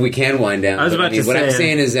 I don't know if we can wind down. I was about to say... What I'm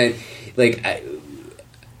saying is that, like...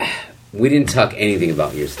 we didn't talk anything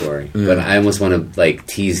about your story, but I almost want to like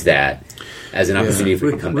tease that as an opportunity for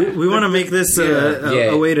you to come back. We want to make this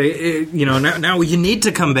a way to, you know, now you need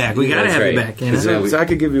to come back. We got to have you back. You know? So I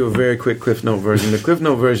could give you a very quick Cliff Note version. The Cliff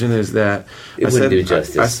Note version is that... It wouldn't do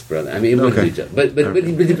justice, brother. I mean, it wouldn't do justice. But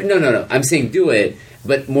no. I'm saying do it,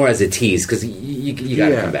 but more as a tease, because you got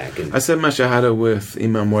to come back. And, I said my shahada with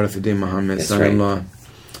Imam Warathuddin Muhammad, son-in-law. Right.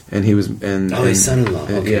 And he was... his son-in-law.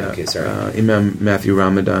 Okay, sorry. Imam Matthew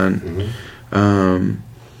Ramadan.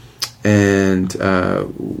 And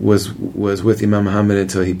was with Imam Muhammad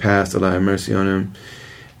until he passed. Allah have mercy on him.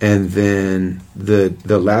 And then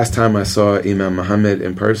the last time I saw Imam Muhammad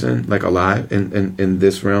in person, like alive in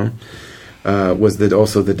this realm, was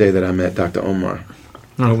also the day that I met Dr. Omar.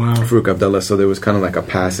 Oh wow, Farooq Abdullah. So there was kind of like a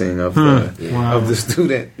passing of the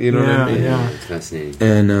student. You know what I mean? Yeah, it's fascinating.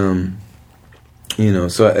 And you know,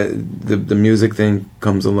 so the music thing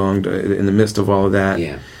comes along in the midst of all of that.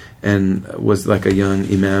 Yeah. And was like a young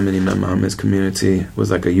imam in Imam Muhammad's community,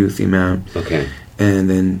 was like a youth imam. Okay. And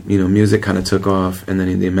then, you know, music kind of took off, and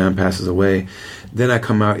then the imam passes away. Then I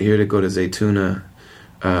come out here to go to Zaytuna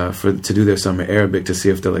to do their summer Arabic to see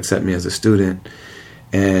if they'll accept me as a student,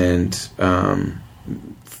 and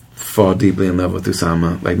fall deeply in love with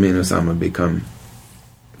Usama. Like me and Usama become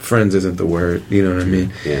friends isn't the word, you know what I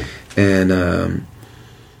mean? Yeah. And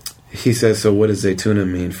he says, so what does Zaytuna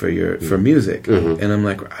mean for music? And I'm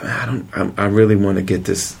like, I really want to get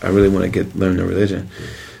this. I really want to learn the religion.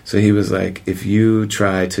 So he was like, if you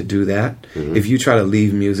try to do that, if you try to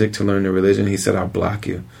leave music to learn the religion, he said, I'll block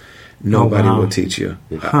you. Nobody will teach you.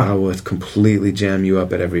 I will completely jam you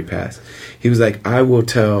up at every pass. He was like, I will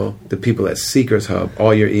tell the people at Seekers Hub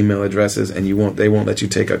all your email addresses, and they won't let you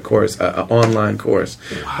take a course, an online course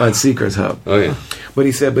on Seekers Hub. Oh yeah. But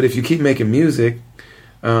he said, but if you keep making music,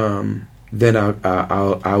 then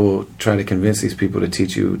I will try to convince these people to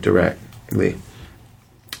teach you directly.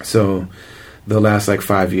 So the last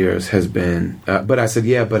 5 years has been, but I said,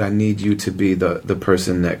 yeah, but I need you to be the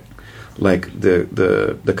person that, like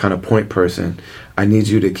the kind of point person. I need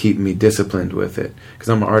you to keep me disciplined with it, because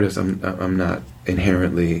I'm an artist. I'm not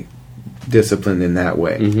inherently disciplined in that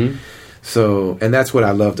way. So, and that's what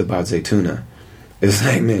I loved about Zaytuna. It's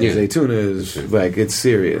like, man, Zaytuna is like, it's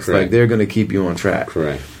serious. Correct. Like, they're going to keep you on track.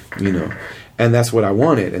 Correct. You know, and that's what I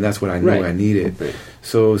wanted, and that's what I knew I needed. Right.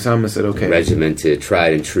 So Usama said, okay. Regimented,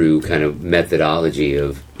 tried and true kind of methodology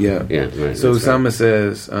of... Yeah. Right, so Usama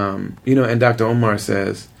says, you know, and Dr. Omar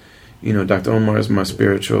says, you know, Dr. Omar is my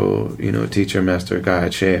spiritual, you know, teacher, master,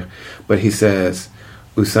 guide, sheikh. But he says,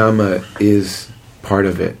 Usama is part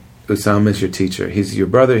of it. Usama is your teacher. He's your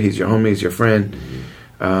brother, he's your homie, he's your friend.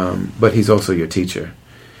 But he's also your teacher,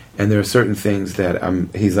 and there are certain things that I'm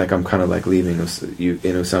kind of like leaving you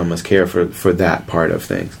in Usama's care for that part of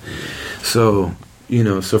things. So, you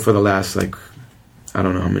know, for the last I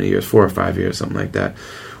don't know how many years, 4 or 5 years, something like that,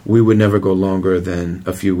 we would never go longer than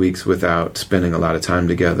a few weeks without spending a lot of time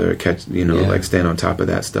together, staying on top of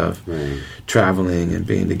that stuff, traveling and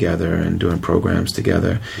being together and doing programs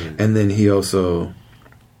together. And then he also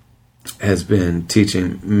has been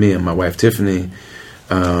teaching me and my wife Tiffany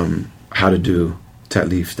how to do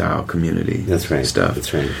Ta'leef style community stuff.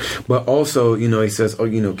 That's right. But also, you know, he says,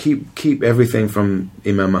 keep everything from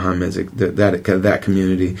Imam Muhammad's that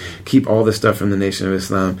community. Keep all the stuff from the Nation of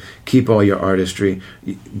Islam. Keep all your artistry.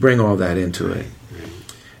 Bring all that into it.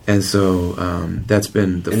 And so that's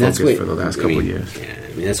been the focus for the last couple of years. Yeah,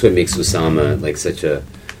 I mean, that's what makes Usama like such a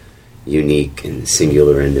unique and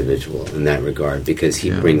singular individual in that regard, because he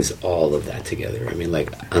brings all of that together. I mean,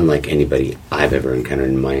 like, unlike anybody I've ever encountered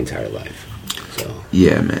in my entire life. So.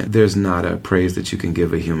 Yeah, man. There's not a praise that you can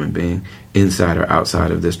give a human being, inside or outside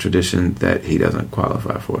of this tradition, that he doesn't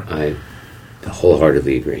qualify for. I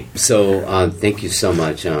wholeheartedly agree. So, thank you so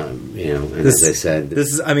much. And as I said,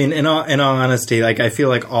 this is, I mean, in all honesty, like, I feel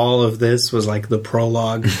like all of this was like the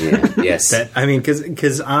prologue. Yeah, yes.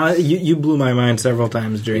 Because you blew my mind several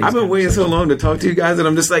times during. I've been waiting so long to talk to you guys, and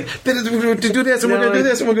I'm just like, we're going to do this, and we're going to do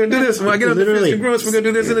this, and we're going to do this. When I get up to Fist and Grunts, we're going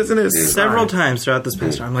to do this and this and this. Several times throughout this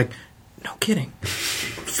past year, I'm like, no kidding.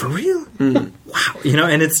 For real? Wow.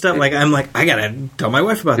 And it's stuff like, I'm like, I gotta tell my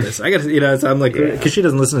wife about this. I gotta, so I'm like, because she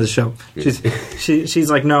doesn't listen to the show. She's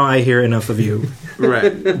like, no, I hear enough of you right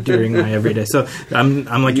during my everyday. So I'm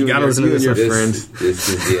like, you gotta listen to this. Your friends. This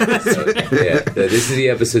is the episode. This is the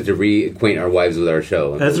episode to reacquaint our wives with our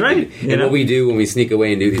show. That's right. And what we do when we sneak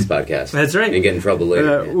away and do these podcasts. That's right. And get in trouble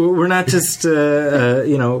later. We're not just,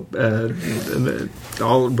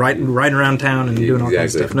 all riding around town and doing all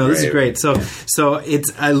kinds of stuff. No, this is great. So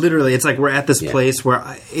it's literally, it's like we're at this place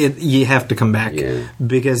where you have to come back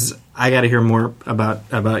because I got to hear more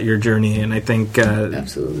about your journey. And I think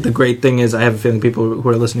absolutely. The great thing is I have a feeling people who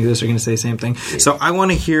are listening to this are going to say the same thing. Yeah. So I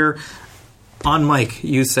want to hear on mic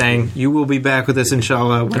you saying you will be back with us,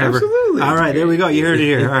 inshallah, whatever. Absolutely. All right, there we go. You heard it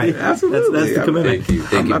here. All right. Absolutely. That's the commitment.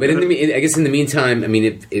 Thank you. But I guess in the meantime, I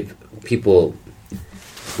mean, if people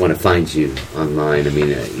want to find you online, I mean,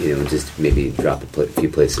 just maybe drop a few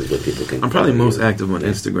places where people can. I'm probably most active on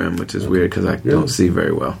Instagram, which is weird because I don't see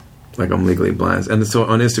very well. Like, I'm legally blind, and so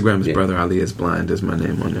on Instagram, it's Brother Ali is Blind is my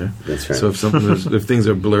name on there. That's right. So if things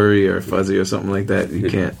are blurry or fuzzy or something like that, you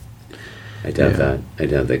can't. I doubt that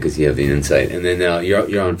because you have the insight. And then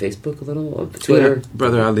you're on Facebook a little, or Twitter. Yeah,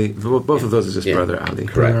 Brother Ali. Both of those are just Brother Ali.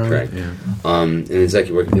 Correct. Yeah. And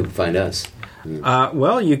Zaki, where can people find us?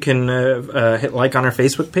 Well, you can hit like on our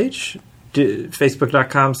Facebook page,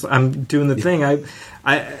 facebook.com. I'm doing the thing. I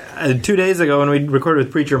 2 days ago when we recorded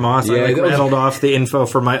with Preacher Moss, I rattled off the info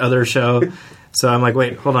for my other show. So I'm like,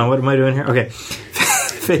 wait, hold on, what am I doing here? Okay.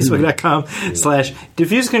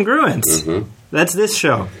 Facebook.com/Diffuse Congruence. Mm-hmm. That's this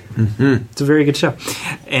show. Mm-hmm. It's a very good show.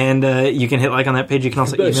 And you can hit like on that page. You can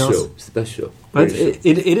also email us. It's the best show. It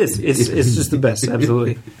is. It's just the best.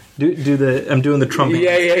 Absolutely. I'm doing the Trump.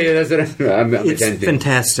 Yeah. That's what I'm It's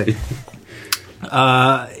fantastic.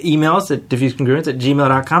 Email us at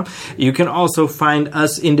diffusecongruence@gmail.com. You can also find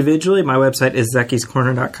us individually. My website is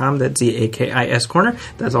zakiscorner.com. That's ZAKIS Corner.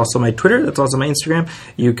 That's also my Twitter. That's also my Instagram.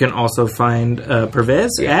 You can also find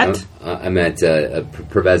Pervez at... I'm at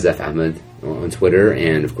Pervez F. Ahmed on Twitter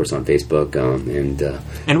and, of course, on Facebook.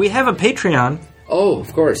 And we have a Patreon. Oh,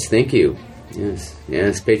 of course. Thank you. Yes.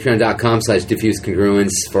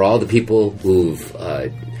 Patreon.com/diffusecongruence for all the people who've...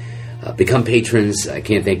 become patrons. I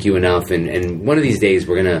can't thank you enough. And one of these days,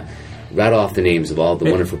 we're going to rattle off the names of all the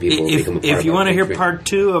wonderful people who become a part of our If you want to hear part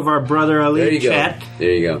 2 of our Brother Ali chat, there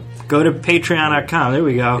you go. Go to patreon.com. There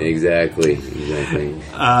we go. Exactly.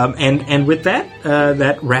 And with that,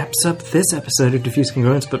 that wraps up this episode of Diffuse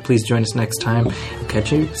Congruence. But please join us next time. We'll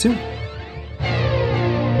catch you soon.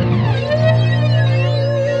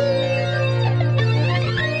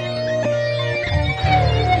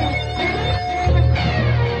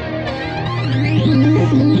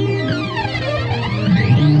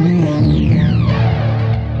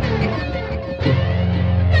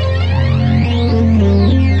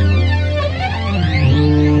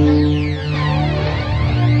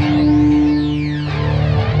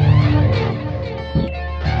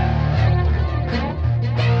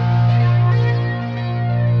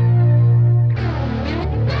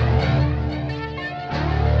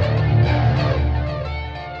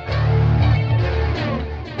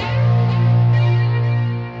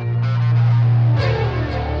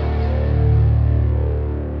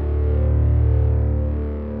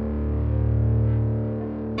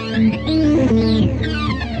 Mm-hmm.